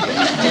class.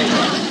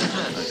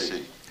 I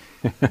see.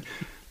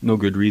 No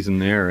good reason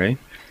there, eh?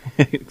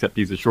 Except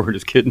he's the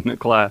shortest kid in the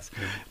class.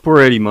 Poor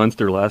Eddie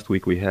Munster. Last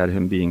week we had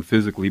him being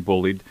physically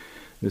bullied.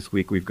 This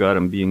week we've got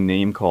him being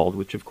name-called,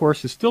 which of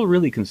course is still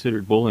really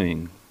considered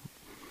bullying.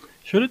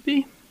 Should it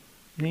be?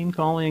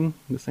 Name-calling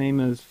the same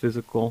as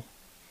physical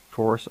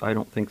force? I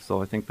don't think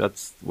so. I think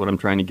that's what I'm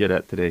trying to get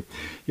at today.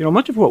 You know,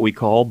 much of what we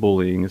call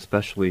bullying,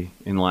 especially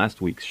in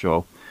last week's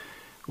show,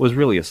 was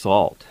really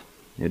assault.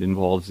 It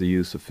involves the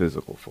use of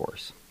physical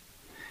force.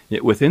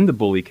 Yet within the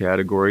bully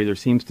category, there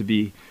seems to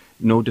be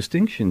no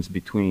distinctions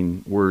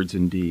between words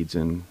and deeds,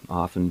 and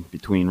often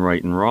between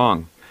right and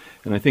wrong.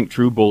 And I think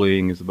true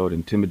bullying is about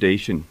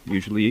intimidation,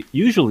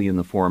 usually in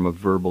the form of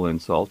verbal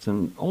insults,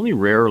 and only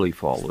rarely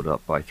followed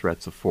up by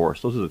threats of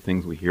force. Those are the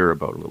things we hear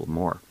about a little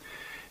more.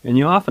 And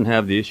you often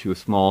have the issue of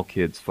small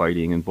kids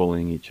fighting and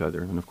bullying each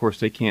other, and of course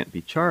they can't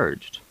be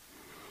charged.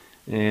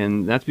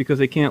 And that's because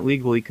they can't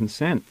legally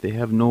consent. They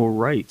have no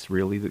rights,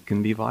 really, that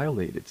can be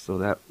violated. So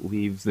that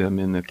leaves them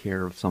in the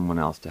care of someone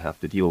else to have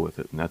to deal with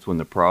it. And that's when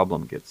the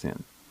problem gets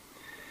in.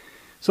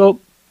 So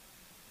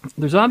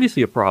there's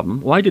obviously a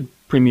problem. Why did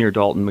Premier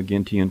Dalton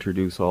McGuinty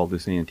introduce all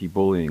this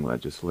anti-bullying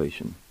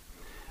legislation?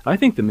 I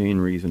think the main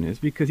reason is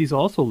because he's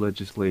also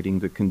legislating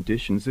the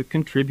conditions that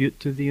contribute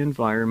to the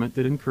environment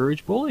that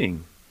encourage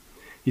bullying.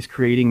 He's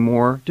creating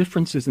more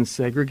differences and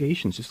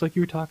segregations, just like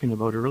you were talking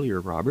about earlier,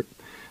 Robert,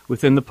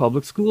 within the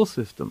public school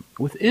system.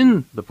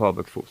 Within the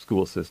public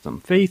school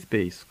system,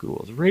 faith-based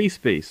schools,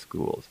 race-based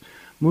schools,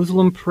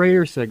 Muslim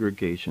prayer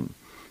segregation.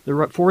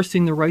 They're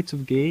forcing the rights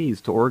of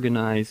gays to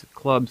organize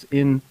clubs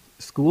in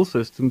school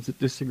systems that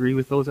disagree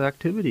with those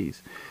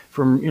activities.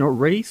 From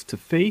race to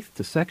faith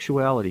to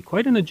sexuality.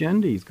 Quite an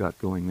agenda he's got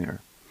going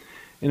there.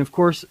 And of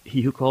course,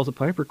 he who calls the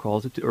piper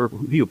calls it, or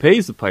he who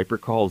pays the piper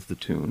calls the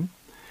tune.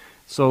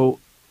 So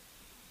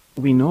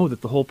we know that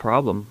the whole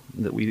problem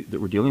that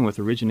we're dealing with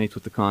originates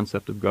with the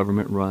concept of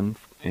government-run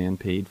and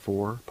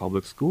paid-for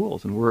public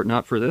schools. And were it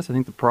not for this, I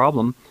think the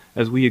problem,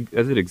 as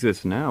it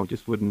exists now,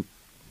 just would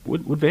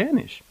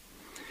vanish.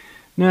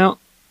 Now,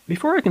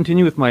 before I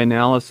continue with my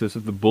analysis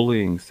of the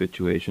bullying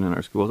situation in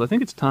our schools, I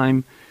think it's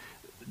time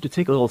to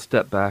take a little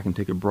step back and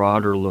take a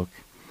broader look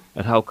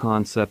at how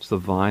concepts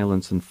of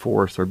violence and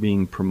force are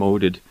being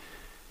promoted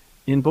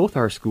in both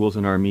our schools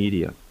and our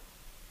media.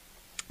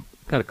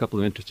 Got a couple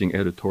of interesting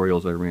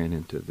editorials I ran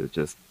into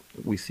that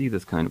we see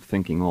this kind of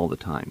thinking all the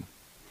time.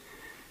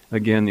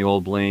 Again, the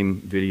old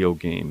blame video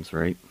games,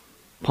 right?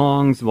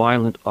 Pong's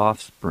violent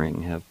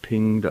offspring have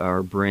pinged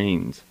our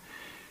brains,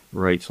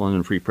 writes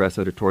London Free Press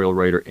editorial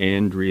writer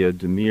Andrea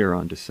Demir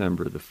on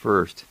December the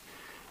 1st.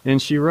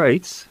 And she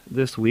writes,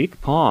 this week,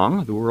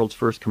 Pong, the world's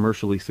first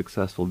commercially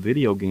successful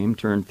video game,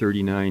 turned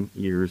 39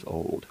 years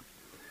old.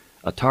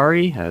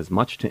 Atari has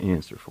much to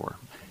answer for.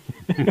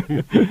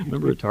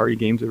 Remember Atari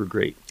games? They were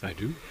great. I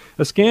do.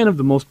 A scan of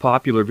the most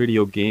popular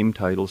video game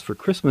titles for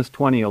Christmas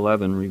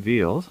 2011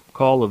 reveals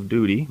Call of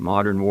Duty,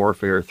 Modern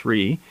Warfare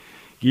 3,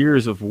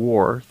 Gears of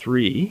War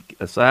 3,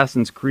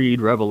 Assassin's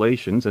Creed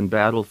Revelations, and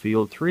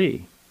Battlefield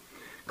 3.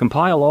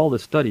 Compile all the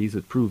studies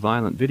that prove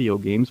violent video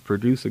games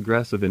produce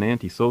aggressive and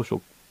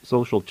antisocial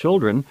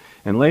children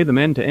and lay them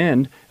end to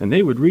end, and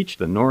they would reach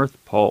the North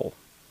Pole.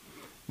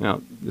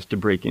 Now, just to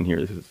break in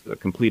here, this is a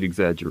complete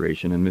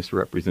exaggeration and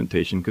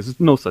misrepresentation because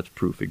no such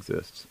proof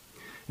exists.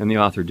 And the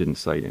author didn't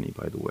cite any,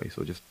 by the way,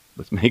 so just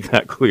let's make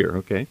that clear,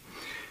 okay?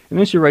 And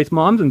then she writes,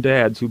 moms and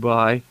dads who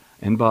buy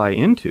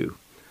into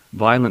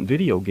violent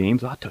video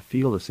games ought to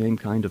feel the same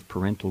kind of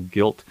parental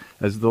guilt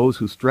as those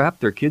who strap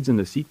their kids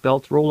into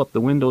seatbelts, roll up the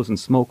windows, and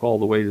smoke all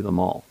the way to the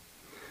mall.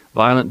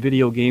 Violent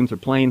video games are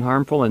plain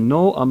harmful, and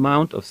no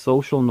amount of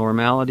social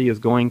normality is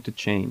going to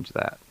change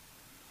that.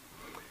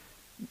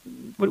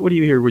 What do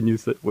you hear when you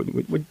say? What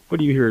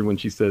do you hear when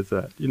she says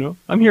that?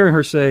 I'm hearing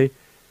her say,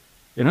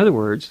 in other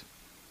words,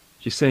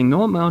 she's saying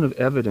no amount of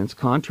evidence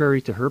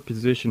contrary to her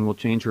position will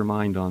change her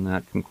mind on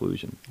that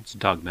conclusion. It's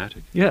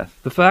dogmatic. Yes.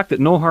 The fact that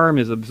no harm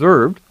is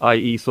observed,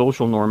 i.e.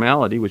 social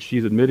normality, which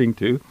she's admitting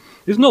to,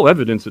 is no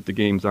evidence that the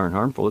games aren't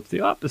harmful. It's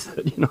the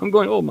opposite. I'm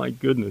going, oh my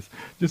goodness,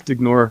 just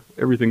ignore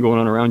everything going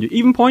on around you.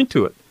 Even point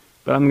to it.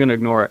 But I'm going to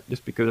ignore it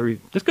just because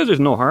there's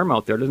no harm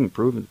out there doesn't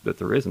prove that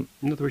there isn't.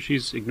 In other words,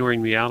 she's ignoring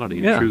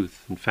reality and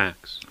truth and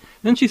facts.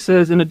 Then she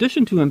says, in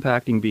addition to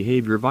impacting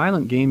behavior,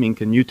 violent gaming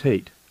can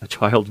mutate a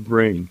child's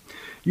brain.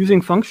 Using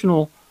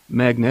functional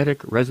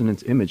magnetic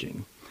resonance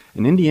imaging,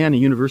 an Indiana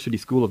University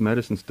School of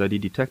Medicine study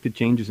detected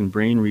changes in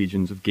brain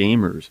regions of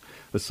gamers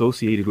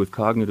associated with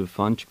cognitive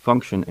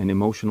function and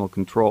emotional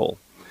control.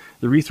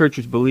 The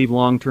researchers believe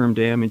long-term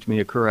damage may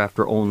occur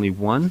after only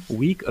 1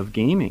 week of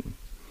gaming.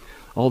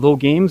 Although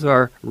games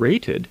are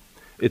rated,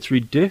 it's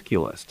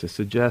ridiculous to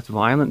suggest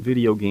violent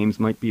video games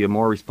might be a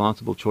more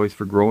responsible choice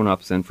for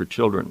grown-ups than for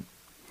children.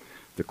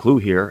 The clue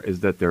here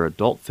is that their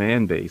adult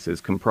fan base is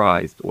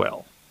comprised,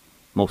 well,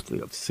 mostly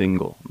of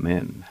single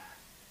men.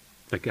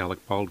 Like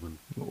Alec Baldwin.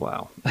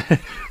 Wow.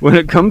 When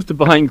it comes to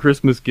buying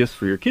Christmas gifts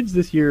for your kids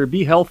this year,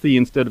 be healthy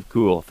instead of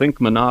cool. Think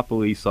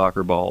Monopoly,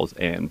 soccer balls,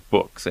 and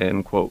books,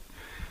 end quote.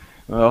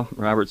 Well,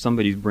 Robert,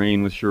 somebody's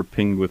brain was sure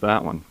pinged with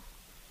that one.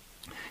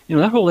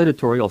 That whole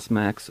editorial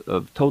smacks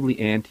of totally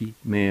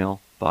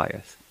anti-male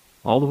bias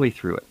all the way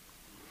through it.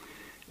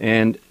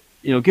 And,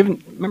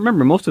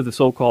 remember, most of the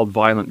so-called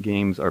violent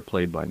games are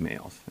played by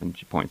males. And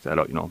she points that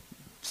out,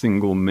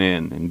 single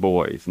men and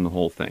boys and the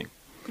whole thing.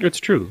 It's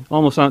true.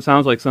 Almost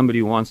sounds like somebody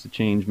who wants to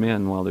change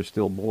men while they're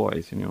still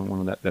boys.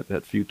 One of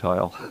that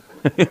futile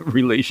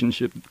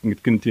relationship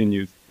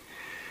continues.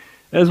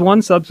 As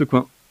one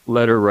subsequent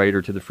letter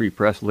writer to the Free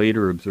Press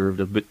later observed,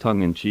 a bit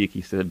tongue-in-cheek,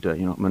 he said,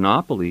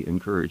 Monopoly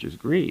encourages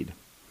greed.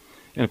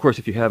 And of course,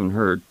 if you haven't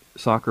heard,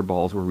 soccer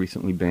balls were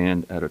recently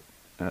banned at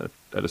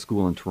a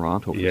school in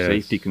Toronto for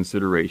safety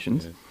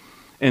considerations. Yes.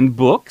 And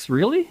books,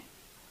 really?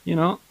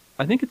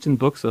 I think it's in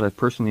books that I've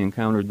personally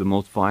encountered the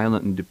most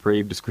violent and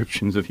depraved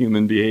descriptions of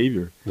human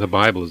behavior. The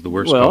Bible is the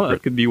worst culprit. Well,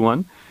 that could be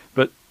one.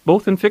 But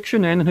both in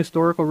fiction and in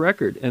historical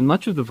record. And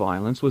much of the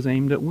violence was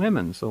aimed at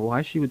women, so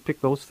why she would pick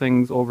those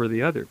things over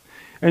the other?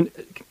 And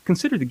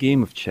consider the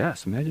game of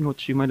chess. Imagine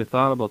what she might have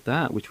thought about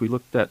that, which we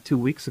looked at 2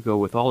 weeks ago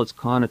with all its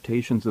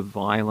connotations of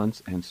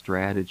violence and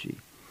strategy.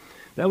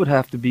 that would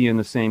have to be in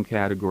the same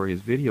category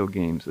as video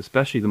games,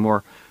 especially the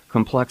more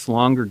complex,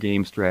 longer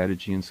game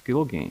strategy and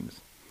skill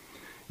games.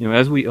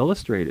 As we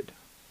illustrated,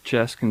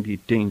 chess can be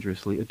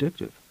dangerously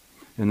addictive.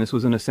 And this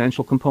was an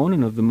essential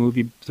component of the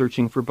movie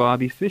Searching for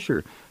Bobby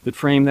Fischer that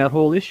framed that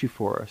whole issue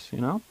for us,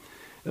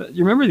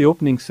 you remember the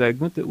opening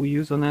segment that we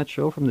used on that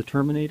show from The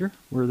Terminator,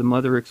 where the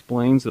mother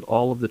explains that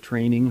all of the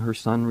training her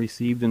son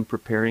received in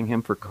preparing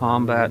him for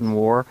combat and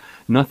war,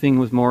 nothing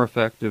was more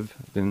effective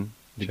than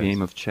the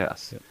game of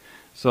chess. Yep.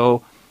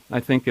 So I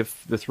think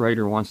if this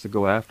writer wants to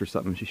go after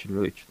something, she should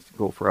really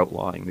go for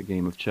outlawing the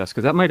game of chess,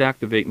 because that might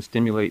activate and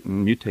stimulate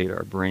and mutate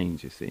our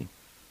brains, you see.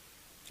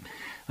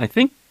 I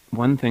think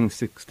one thing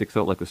sticks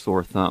out like a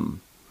sore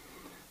thumb,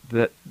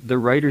 that the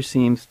writer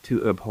seems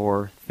to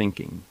abhor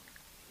thinking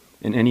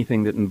in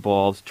anything that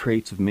involves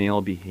traits of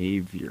male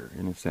behavior,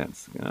 in a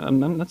sense. I'm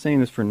not saying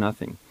this for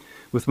nothing.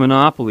 With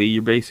Monopoly,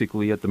 you're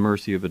basically at the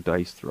mercy of a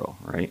dice throw,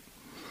 right?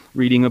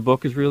 Reading a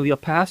book is really a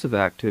passive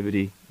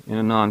activity in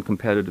a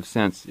non-competitive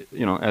sense,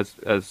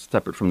 as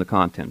separate from the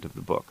content of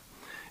the book.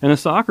 And a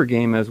soccer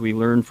game, as we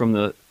learned from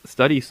the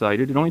study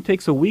cited, it only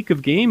takes a week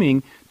of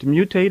gaming to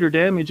mutate or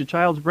damage a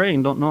child's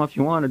brain. Don't know if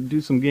you want to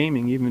do some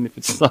gaming, even if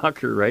it's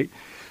soccer, right?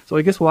 So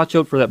I guess watch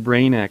out for that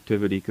brain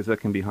activity, because that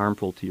can be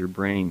harmful to your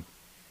brain.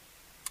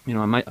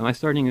 Am I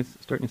starting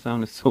to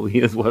sound as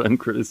silly as what I'm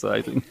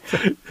criticizing?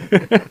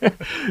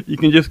 You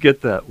can just get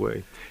that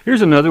way.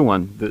 Here's another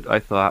one that I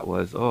thought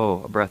was,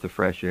 a breath of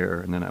fresh air,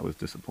 and then I was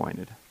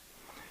disappointed.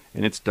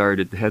 And it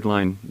started, the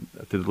headline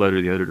to the letter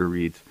of the editor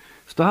reads,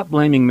 "Stop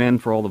blaming men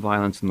for all the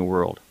violence in the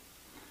world."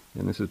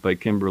 And this is by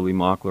Kimberly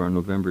Mockler on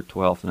November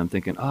 12th, and I'm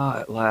thinking,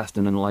 at last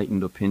an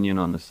enlightened opinion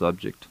on the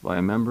subject by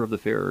a member of the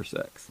fairer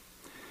sex.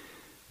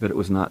 But it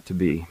was not to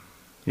be.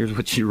 Here's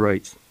what she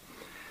writes.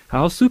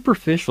 "How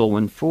superficial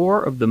when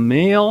 4 of the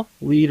male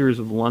leaders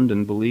of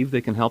London believe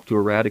they can help to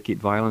eradicate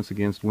violence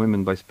against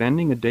women by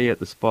spending a day at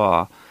the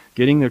spa,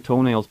 getting their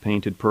toenails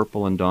painted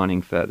purple and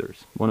donning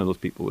feathers." One of those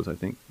people was, I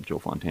think, Joe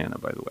Fontana,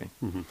 by the way.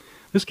 Mm-hmm.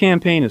 "This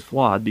campaign is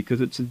flawed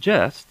because it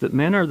suggests that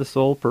men are the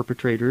sole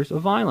perpetrators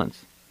of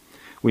violence.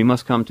 We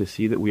must come to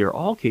see that we are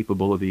all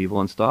capable of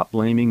evil and stop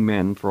blaming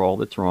men for all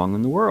that's wrong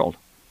in the world."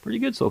 Pretty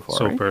good so far,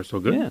 right? So far, so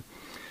good. Yeah.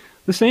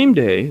 The same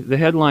day, the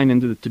headline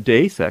into the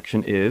Today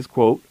section is,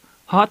 quote,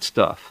 "Hot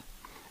Stuff,"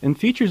 and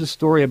features a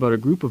story about a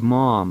group of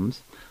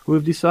moms who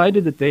have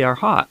decided that they are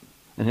hot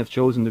and have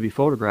chosen to be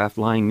photographed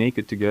lying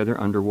naked together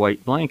under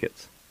white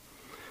blankets.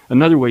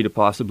 Another way to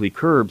possibly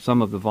curb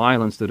some of the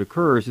violence that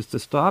occurs is to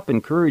stop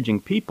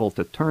encouraging people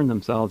to turn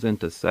themselves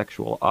into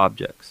sexual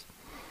objects.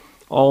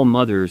 All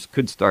mothers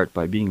could start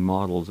by being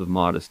models of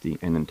modesty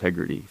and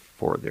integrity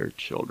for their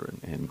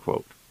children, end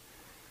quote.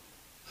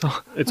 So,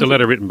 it's a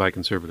letter written by a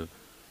conservative.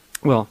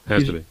 Well,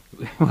 has to be.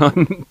 Well,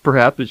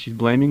 perhaps she's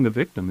blaming the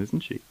victim,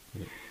 isn't she?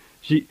 Yeah.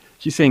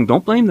 She's saying,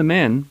 don't blame the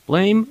men,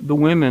 blame the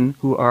women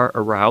who are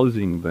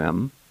arousing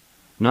them,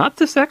 not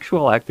to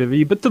sexual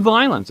activity, but to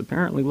violence.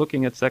 Apparently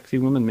looking at sexy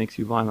women makes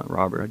you violent,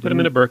 Robert. Put them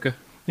in a burqa.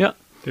 Yeah.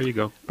 There you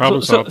go.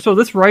 Problem solved. So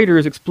this writer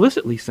is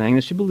explicitly saying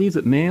that she believes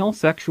that male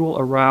sexual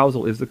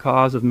arousal is the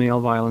cause of male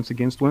violence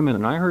against women.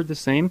 And I heard the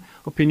same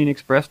opinion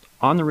expressed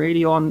on the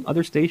radio on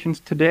other stations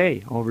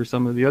today over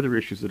some of the other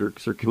issues that are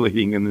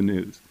circulating in the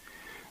news.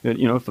 That,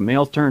 if the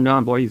male's turned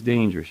on, boy, he's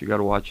dangerous. You got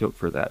to watch out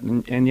for that.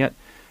 And yet,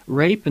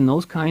 rape and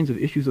those kinds of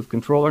issues of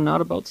control are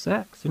not about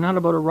sex. They're not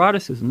about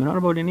eroticism. They're not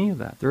about any of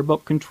that. They're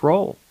about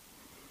control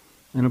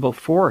and about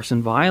force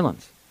and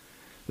violence.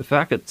 The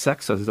fact that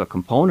sex is a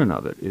component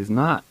of it is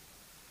not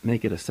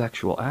make it a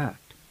sexual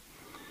act.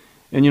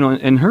 And,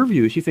 in her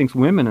view, she thinks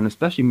women, and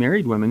especially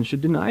married women,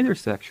 should deny their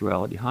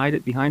sexuality, hide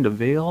it behind a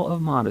veil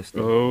of modesty.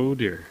 Oh,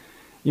 dear.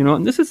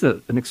 And this is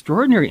an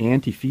extraordinary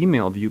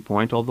anti-female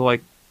viewpoint, although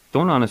I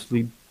don't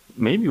honestly,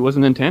 maybe it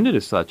wasn't intended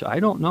as such. I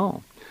don't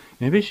know.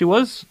 Maybe she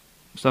was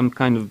some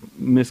kind of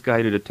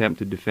misguided attempt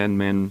to defend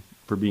men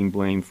for being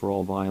blamed for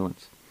all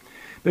violence.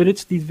 But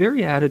it's these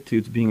very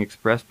attitudes being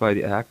expressed by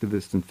the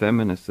activists and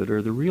feminists that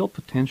are the real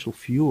potential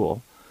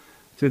fuel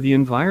to the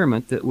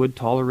environment that would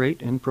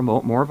tolerate and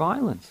promote more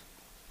violence.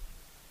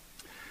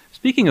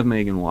 Speaking of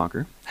Megan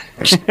Walker,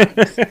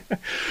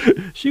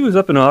 she was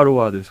up in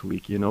Ottawa this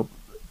week,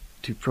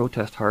 to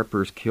protest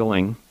Harper's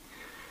killing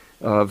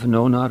of,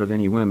 no, not of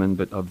any women,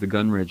 but of the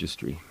gun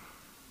registry.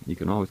 You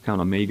can always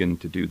count on Megan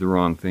to do the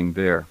wrong thing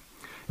there.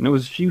 And it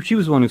was she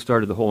was the one who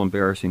started the whole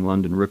embarrassing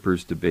London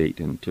Rippers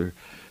debate, and to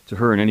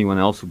her and anyone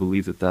else who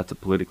believes that that's a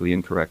politically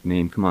incorrect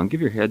name, come on,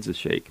 give your heads a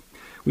shake.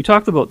 We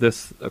talked about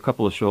this a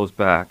couple of shows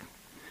back.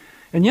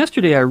 And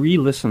yesterday I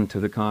re-listened to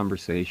the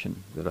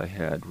conversation that I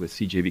had with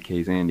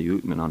CJBK's Andy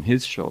Ootman on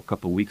his show a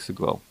couple of weeks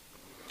ago.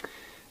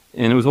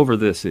 And it was over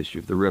this issue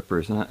of the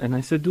Rippers. And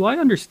I said, do I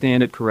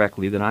understand it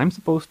correctly that I'm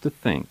supposed to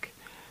think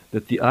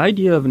that the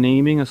idea of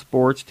naming a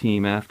sports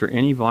team after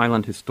any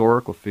violent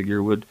historical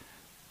figure would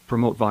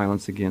promote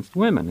violence against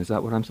women? Is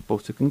that what I'm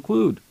supposed to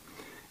conclude?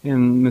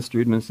 And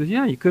Mr. Ootman says,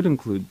 yeah, you could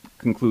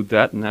conclude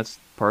that, and that's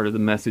part of the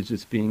message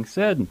that's being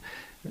said.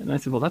 And I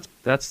said, well,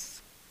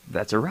 that's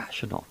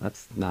irrational.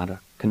 That's not a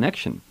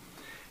connection.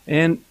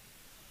 And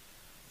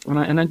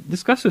And I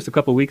discussed this a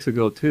couple of weeks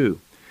ago too.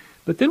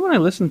 But then when I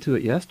listened to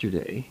it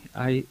yesterday,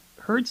 I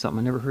heard something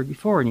I never heard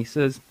before. And he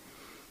says,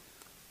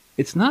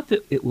 it's not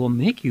that it will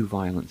make you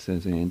violent,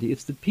 says Andy.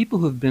 It's that people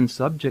who have been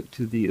subject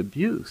to the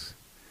abuse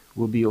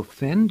will be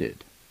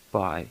offended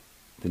by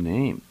the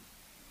name.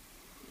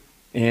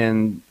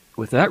 And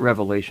with that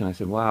revelation, I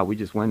said, wow, we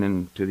just went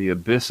into the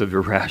abyss of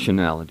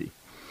irrationality.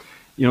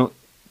 You know,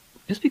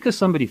 just because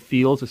somebody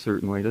feels a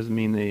certain way doesn't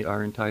mean they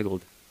are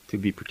entitled to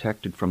be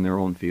protected from their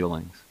own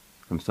feelings,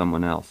 from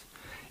someone else.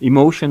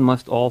 Emotion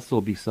must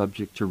also be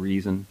subject to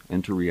reason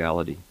and to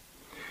reality.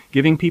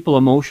 Giving people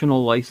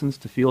emotional license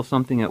to feel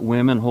something at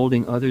whim and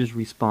holding others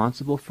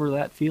responsible for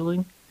that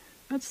feeling,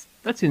 that's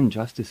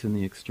injustice in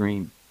the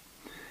extreme.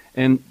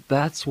 And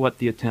that's what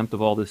the attempt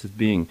of all this is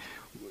being.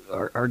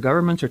 Our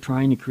governments are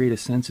trying to create a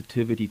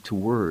sensitivity to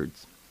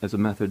words as a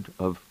method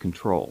of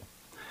control.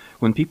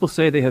 When people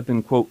say they have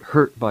been, quote,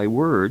 hurt by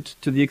words,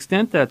 to the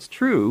extent that's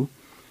true,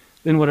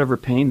 then whatever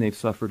pain they've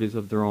suffered is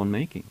of their own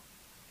making.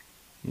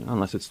 You know,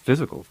 unless it's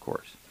physical, of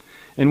course.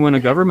 And when a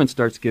government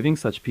starts giving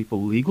such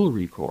people legal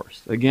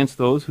recourse against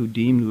those who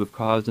deem to have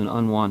caused an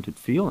unwanted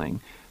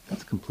feeling,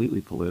 that's completely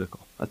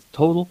political. That's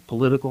total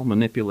political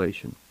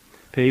manipulation.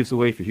 Paves the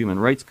way for human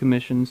rights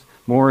commissions,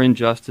 more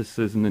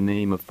injustices in the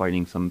name of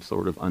fighting some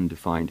sort of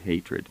undefined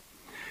hatred.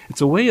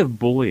 It's a way of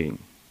bullying.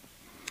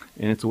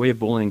 And it's a way of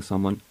bullying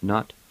someone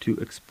not to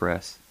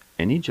express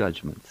any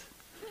judgments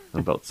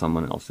about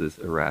someone else's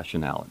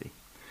irrationality.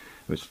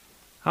 Which,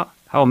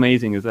 how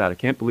amazing is that? I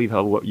can't believe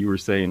how what you were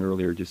saying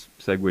earlier just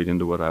segued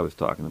into what I was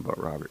talking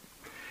about, Robert.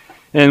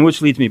 And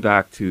which leads me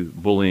back to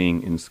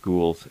bullying in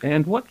schools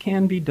and what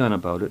can be done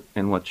about it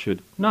and what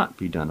should not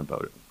be done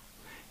about it.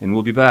 And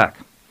we'll be back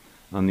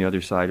on the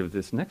other side of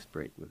this next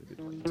break with a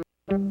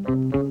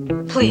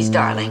good. Please,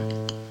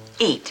 darling,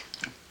 eat.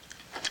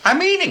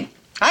 I'm eating.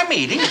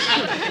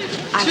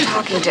 I'm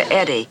talking to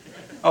Eddie.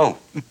 Oh.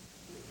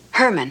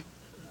 Herman.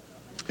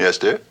 Yes,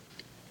 dear?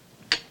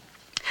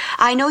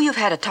 I know you've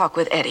had a talk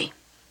with Eddie,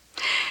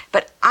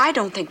 but I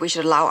don't think we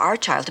should allow our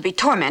child to be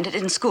tormented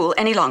in school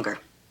any longer.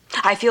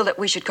 I feel that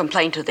we should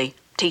complain to the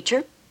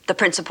teacher, the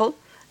principal,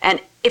 and,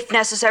 if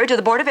necessary, to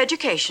the Board of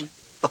Education.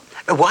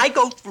 Why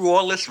go through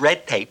all this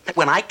red tape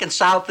when I can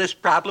solve this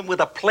problem with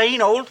a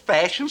plain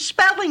old-fashioned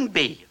spelling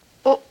bee?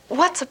 Well,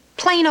 what's a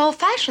plain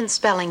old-fashioned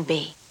spelling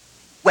bee?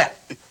 Well,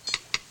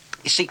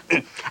 you see,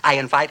 I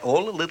invite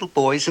all the little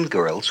boys and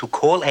girls who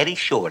call Eddie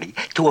Shorty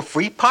to a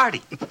free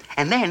party.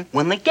 And then,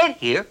 when they get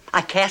here,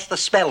 I cast a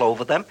spell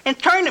over them and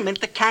turn them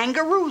into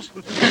kangaroos.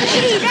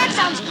 Gee, that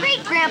sounds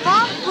great,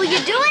 Grandpa. Will you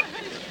do it?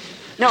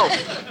 No,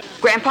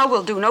 Grandpa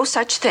will do no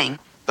such thing.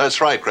 That's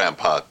right,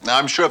 Grandpa. Now,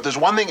 I'm sure if there's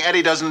one thing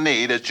Eddie doesn't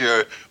need, it's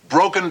your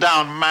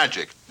broken-down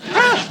magic.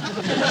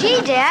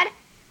 Gee, Dad,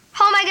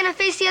 how am I going to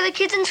face the other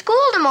kids in school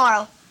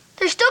tomorrow?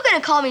 They're still going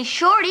to call me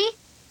Shorty.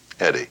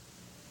 Eddie,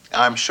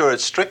 I'm sure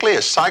it's strictly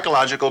a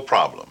psychological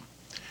problem.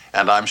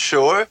 And I'm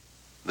sure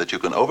that you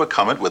can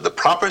overcome it with the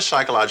proper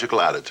psychological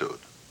attitude.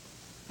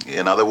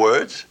 In other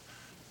words,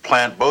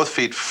 plant both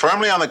feet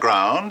firmly on the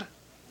ground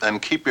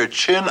and keep your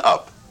chin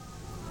up.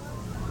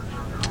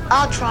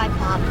 I'll try,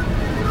 Pop.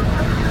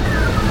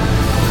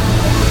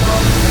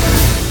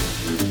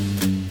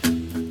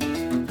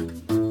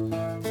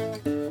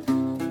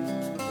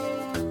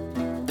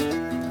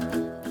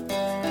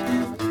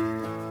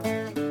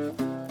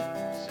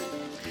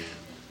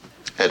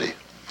 Eddie,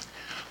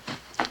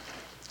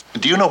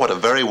 do you know what a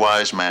very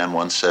wise man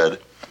once said?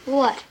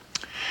 What?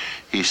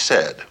 He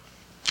said,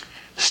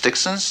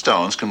 "Sticks and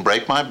stones can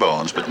break my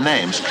bones, but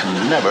names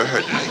can never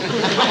hurt me."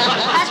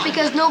 That's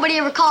because nobody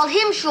ever called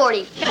him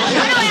Shorty. Why do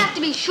I have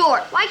to be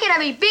short? Why can't I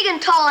be big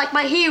and tall like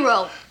my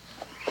hero?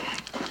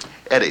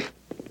 Eddie,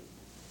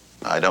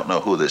 I don't know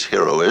who this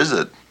hero is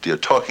that you're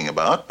talking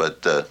about,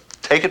 but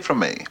take it from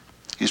me.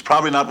 He's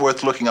probably not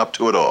worth looking up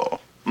to at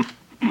all.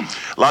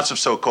 Lots of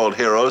so-called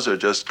heroes are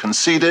just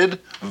conceited,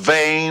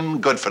 vain,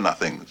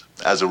 good-for-nothings,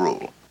 as a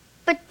rule.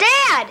 But,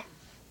 Dad,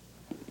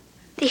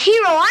 the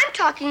hero I'm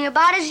talking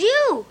about is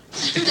you.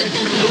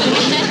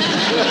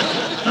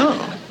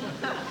 Oh.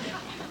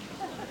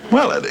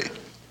 Well, Eddie,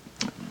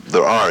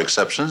 there are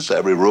exceptions to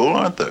every rule,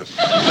 aren't there?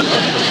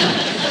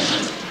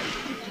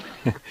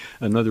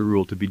 Another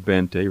rule to be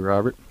bent, eh,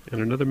 Robert?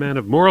 And another man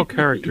of moral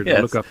character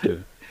to look up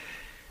to.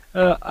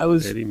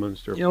 Eddie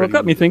Munster. You know, what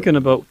got me thinking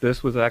about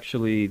this was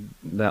actually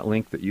that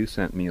link that you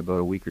sent me about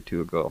a week or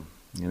two ago.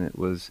 And it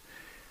was,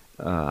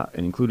 it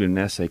included an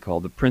essay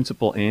called "The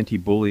Principle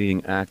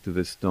Anti-Bullying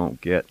Activists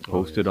Don't Get,"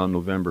 posted on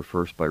November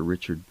 1st by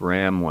Richard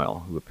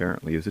Bramwell, who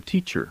apparently is a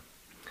teacher.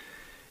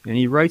 And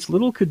he writes,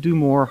 little could do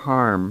more,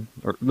 to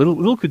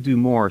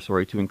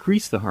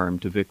increase the harm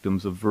to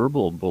victims of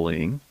verbal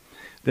bullying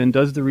than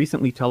does the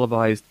recently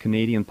televised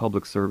Canadian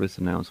Public Service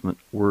announcement,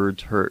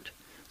 Words Hurt,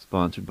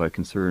 sponsored by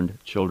Concerned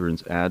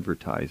Children's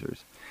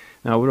Advertisers.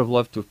 Now, I would have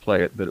loved to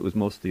play it, but it was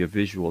mostly a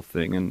visual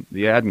thing, and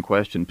the ad in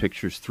question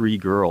pictures 3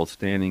 girls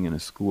standing in a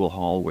school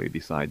hallway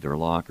beside their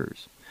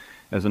lockers.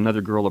 As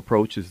another girl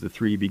approaches, the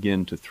three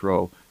begin to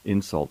throw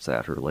insults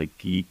at her, like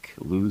geek,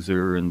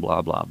 loser, and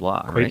blah, blah,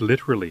 blah. Quite right?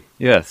 literally.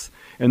 Yes.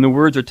 And the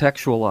words are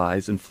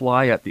textualized and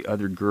fly at the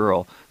other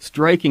girl,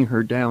 striking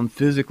her down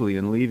physically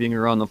and leaving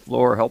her on the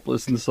floor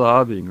helpless and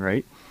sobbing,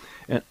 right?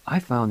 And I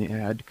found the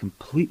ad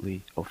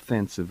completely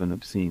offensive and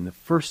obscene. The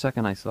first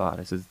second I saw it,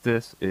 I said,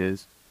 this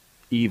is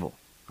evil.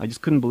 I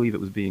just couldn't believe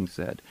it was being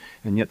said.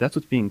 And yet that's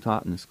what's being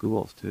taught in the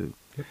schools, too.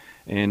 Yep.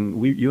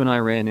 And you and I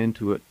ran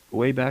into it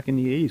way back in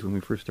the 80s when we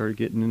first started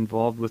getting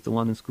involved with the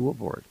London School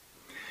Board.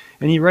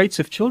 And he writes,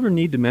 if children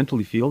need to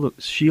mentally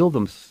shield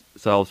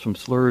themselves from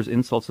slurs,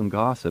 insults, and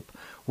gossip,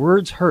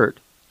 Words Hurt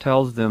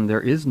tells them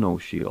there is no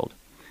shield.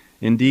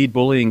 Indeed,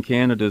 Bullying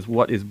Canada's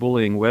What is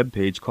Bullying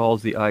webpage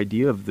calls the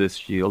idea of this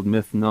shield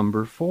myth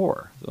number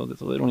 4. So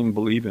they don't even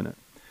believe in it,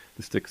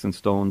 the sticks and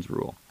stones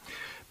rule.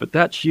 But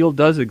that shield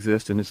does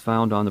exist and is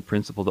found on the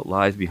principle that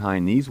lies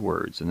behind these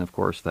words. And of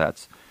course,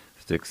 that's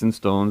sticks and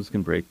stones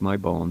can break my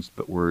bones,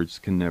 but words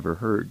can never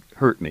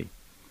hurt me.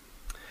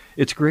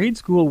 Its grade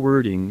school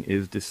wording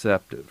is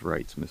deceptive,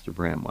 writes Mr.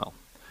 Bramwell.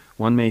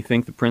 One may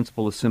think the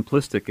principle is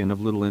simplistic and of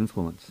little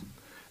influence.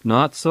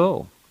 Not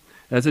so.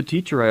 As a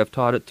teacher, I have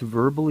taught it to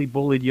verbally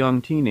bullied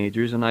young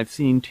teenagers, and I've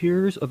seen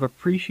tears of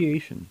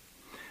appreciation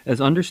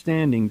as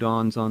understanding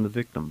dawns on the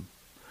victim.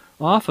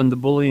 Often the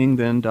bullying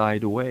then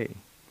died away.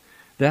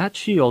 That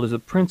shield is a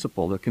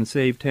principle that can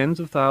save tens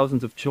of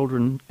thousands of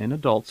children and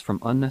adults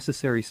from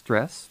unnecessary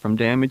stress, from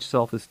damaged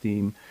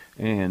self-esteem,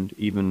 and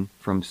even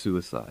from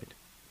suicide.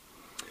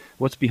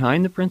 What's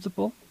behind the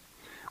principle?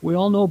 We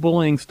all know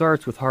bullying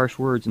starts with harsh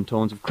words and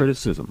tones of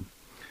criticism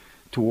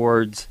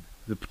towards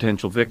the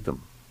potential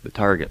victim, the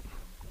target.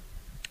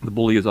 The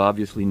bully is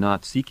obviously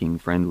not seeking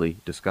friendly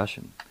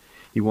discussion.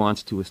 He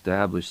wants to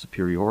establish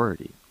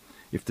superiority.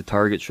 If the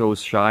target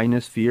shows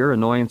shyness, fear,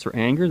 annoyance, or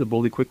anger, the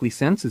bully quickly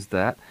senses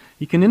that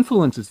he can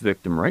influence his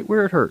victim right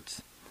where it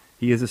hurts.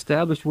 He has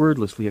established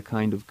wordlessly a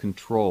kind of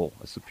control,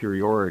 a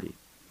superiority.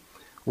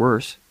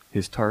 Worse,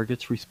 his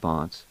target's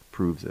response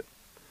proves it.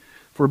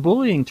 For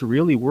bullying to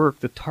really work,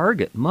 the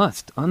target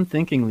must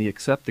unthinkingly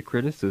accept the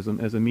criticism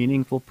as a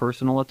meaningful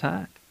personal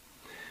attack.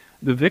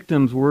 The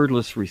victim's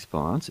wordless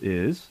response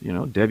is,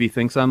 Debbie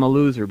thinks I'm a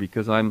loser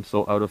because I'm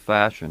so out of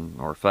fashion,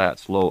 or fat,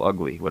 slow,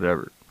 ugly,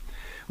 whatever.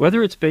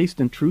 Whether it's based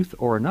in truth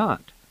or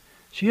not,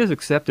 she has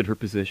accepted her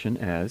position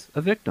as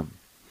a victim.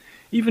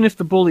 Even if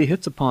the bully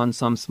hits upon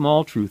some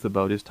small truth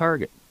about his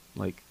target,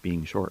 like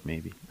being short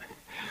maybe,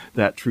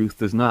 that truth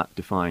does not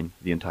define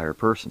the entire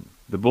person.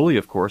 The bully,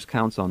 of course,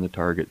 counts on the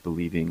target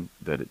believing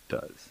that it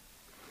does.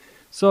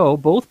 So,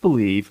 both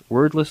believe,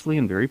 wordlessly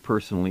and very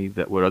personally,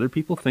 that what other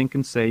people think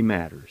and say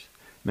matters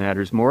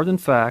more than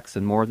facts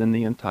and more than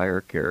the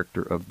entire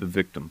character of the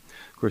victim.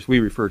 Of course, we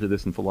refer to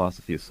this in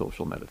philosophy as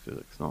social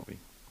metaphysics, don't we?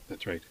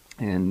 That's right.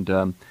 And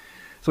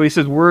so he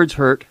says, Words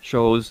Hurt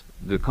shows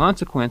the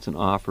consequence and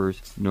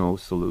offers no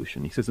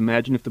solution. He says,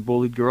 imagine if the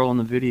bullied girl in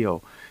the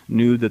video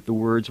knew that the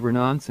words were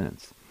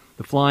nonsense.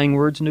 The flying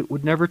words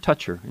would never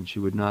touch her, and she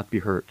would not be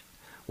hurt.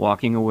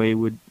 Walking away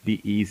would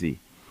be easy.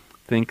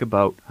 Think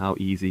about how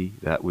easy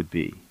that would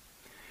be.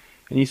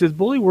 And he says,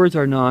 bully words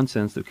are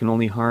nonsense that can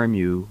only harm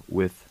you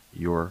with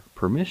your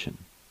permission.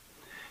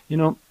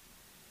 I'm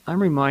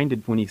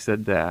reminded when he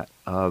said that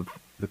of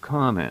the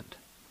comment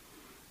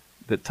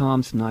that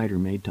Tom Snyder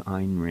made to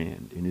Ayn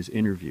Rand in his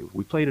interview.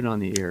 We played it on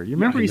the air. You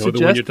remember he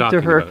suggested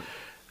to her,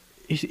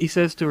 he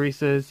says to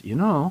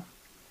her,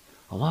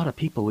 a lot of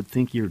people would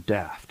think you're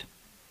daft,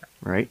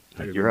 right?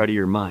 Like you're out of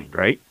your mind,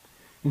 right?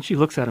 And she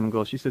looks at him and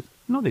goes, she says,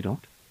 no, they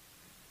don't.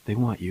 They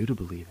want you to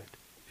believe it.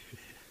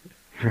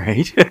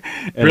 Right?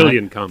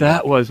 Brilliant comeback.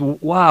 That was,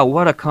 wow,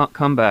 what a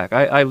comeback.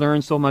 I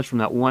learned so much from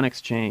that one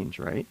exchange,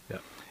 right? Yeah.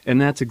 And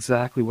that's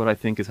exactly what I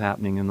think is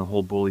happening in the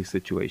whole bully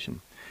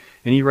situation.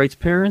 And he writes,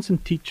 parents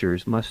and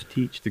teachers must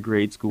teach the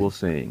grade school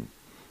saying,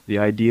 the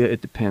idea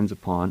it depends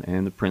upon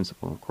and the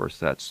principle. Of course,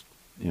 that's,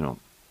 the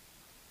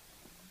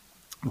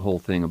whole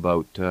thing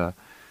about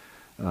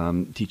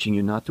teaching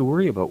you not to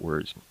worry about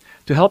words.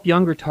 To help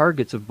younger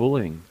targets of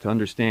bullying to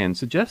understand,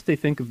 suggest they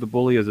think of the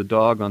bully as a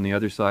dog on the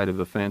other side of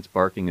the fence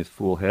barking his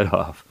fool head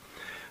off.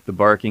 The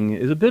barking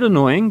is a bit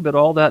annoying, but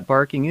all that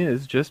barking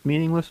is just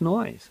meaningless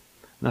noise.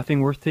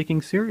 Nothing worth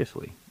taking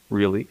seriously.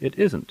 Really, it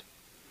isn't.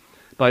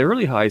 By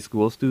early high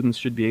school, students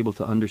should be able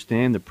to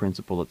understand the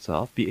principle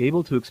itself, be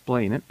able to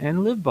explain it,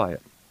 and live by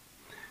it.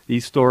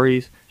 These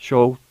stories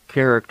show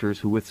characters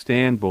who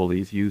withstand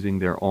bullies using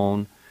their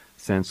own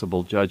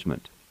sensible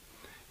judgment.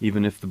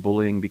 Even if the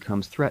bullying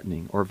becomes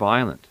threatening or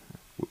violent,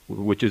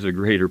 which is a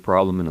greater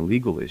problem and a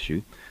legal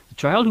issue, the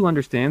child who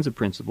understands the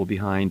principle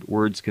behind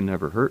words can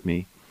never hurt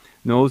me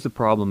knows the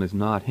problem is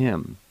not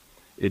him,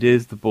 it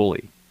is the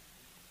bully.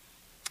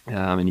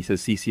 And he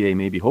says CCA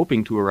may be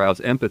hoping to arouse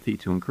empathy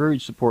to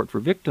encourage support for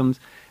victims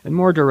and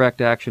more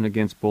direct action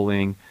against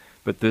bullying,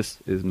 but this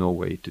is no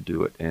way to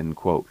do it, end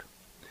quote.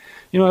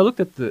 I looked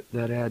at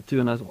that ad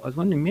too, and I was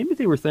wondering, maybe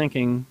they were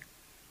thinking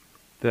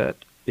that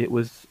it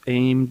was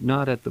aimed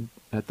not at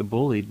the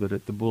bullied, but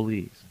at the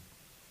bullies.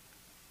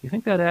 You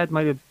think that ad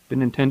might have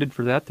been intended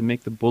for that, to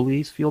make the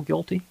bullies feel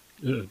guilty?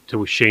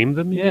 To shame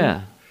them?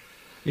 Yeah.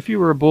 If you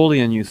were a bully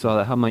and you saw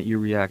that, how might you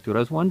react to it? I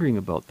was wondering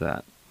about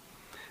that.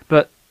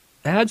 But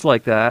ads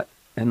like that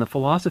and the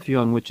philosophy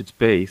on which it's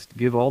based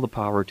give all the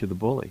power to the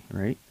bully,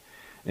 right?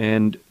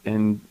 And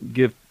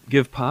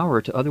give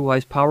power to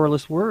otherwise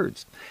powerless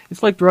words.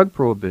 It's like drug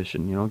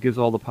prohibition, it gives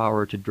all the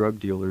power to drug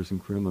dealers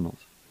and criminals.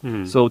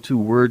 So too,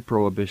 word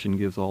prohibition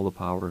gives all the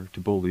power to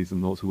bullies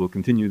and those who will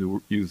continue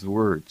to use the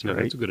words, right?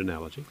 That's a good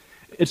analogy.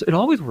 It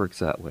always works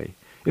that way.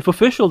 If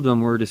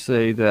officialdom were to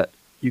say that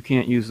you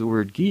can't use the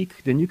word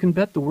geek, then you can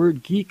bet the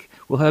word geek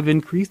will have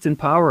increased in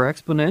power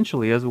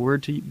exponentially as a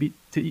word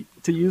to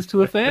use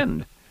to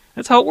offend.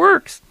 That's how it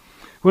works.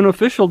 When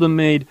officialdom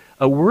made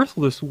a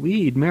worthless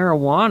weed,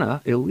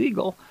 marijuana,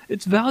 illegal,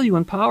 its value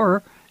and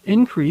power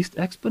increased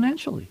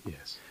exponentially.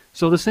 Yes.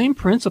 So the same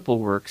principle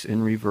works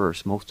in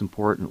reverse, most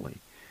importantly.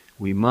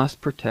 We must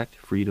protect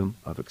freedom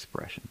of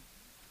expression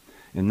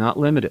and not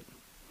limit it,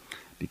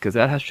 because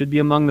that should be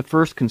among the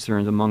first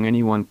concerns among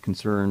anyone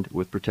concerned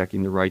with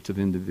protecting the rights of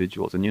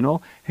individuals. And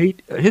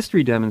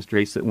history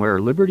demonstrates that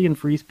where liberty and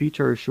free speech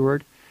are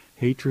assured,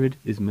 hatred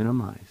is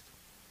minimized.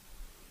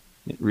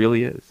 It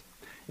really is.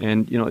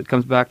 And, it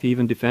comes back to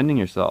even defending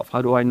yourself.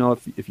 How do I know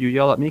if you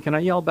yell at me, can I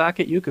yell back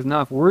at you? Because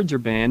now if words are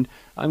banned,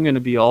 I'm going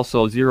to be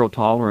also zero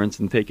tolerance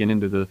and taken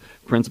into the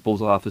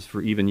principal's office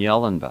for even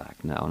yelling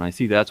back now. And I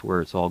see that's where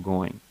it's all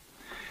going.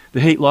 The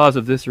hate laws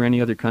of this or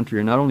any other country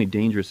are not only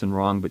dangerous and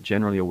wrong, but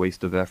generally a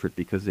waste of effort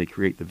because they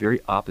create the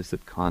very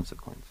opposite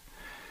consequence.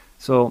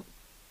 So,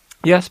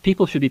 yes,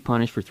 people should be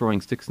punished for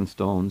throwing sticks and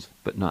stones,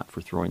 but not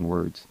for throwing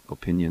words,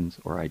 opinions,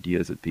 or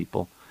ideas at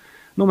people.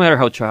 No matter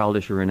how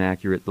childish or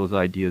inaccurate those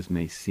ideas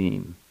may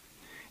seem.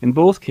 In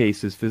both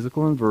cases,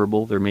 physical and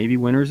verbal, there may be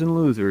winners and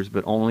losers,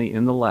 but only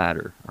in the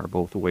latter are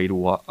both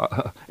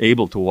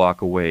able to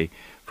walk away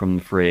from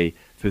the fray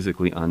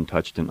physically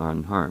untouched and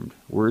unharmed.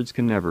 Words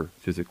can never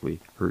physically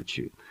hurt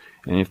you.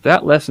 And if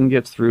that lesson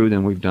gets through,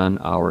 then we've done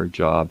our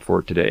job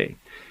for today.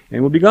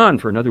 And we'll be gone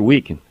for another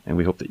week, and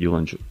we hope that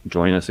you'll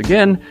join us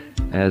again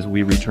as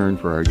we return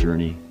for our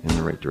journey in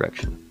the right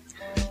direction.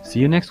 See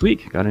you next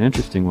week. Got an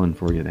interesting one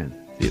for you then.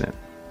 See you then.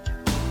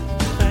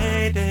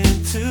 Fade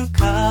into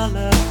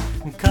color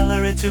and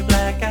color into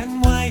black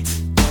and white.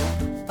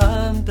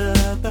 Under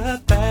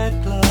the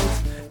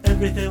bedclothes,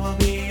 everything will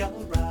be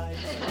alright.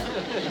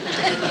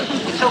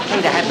 It's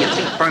okay to have your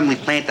feet firmly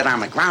planted on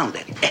the ground,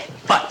 Eddie.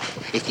 But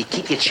if you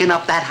keep your chin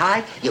up that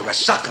high, you're a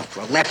sucker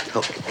for a left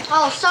hook.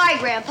 Oh, sorry,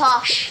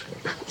 Grandpa. Shh,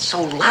 not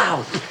so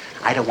loud.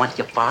 I don't want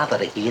your father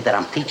to hear that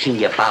I'm teaching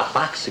you about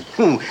boxing.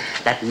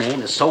 That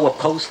man is so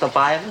opposed to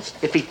violence.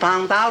 If he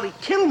found out, he'd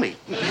kill me.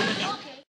 Okay.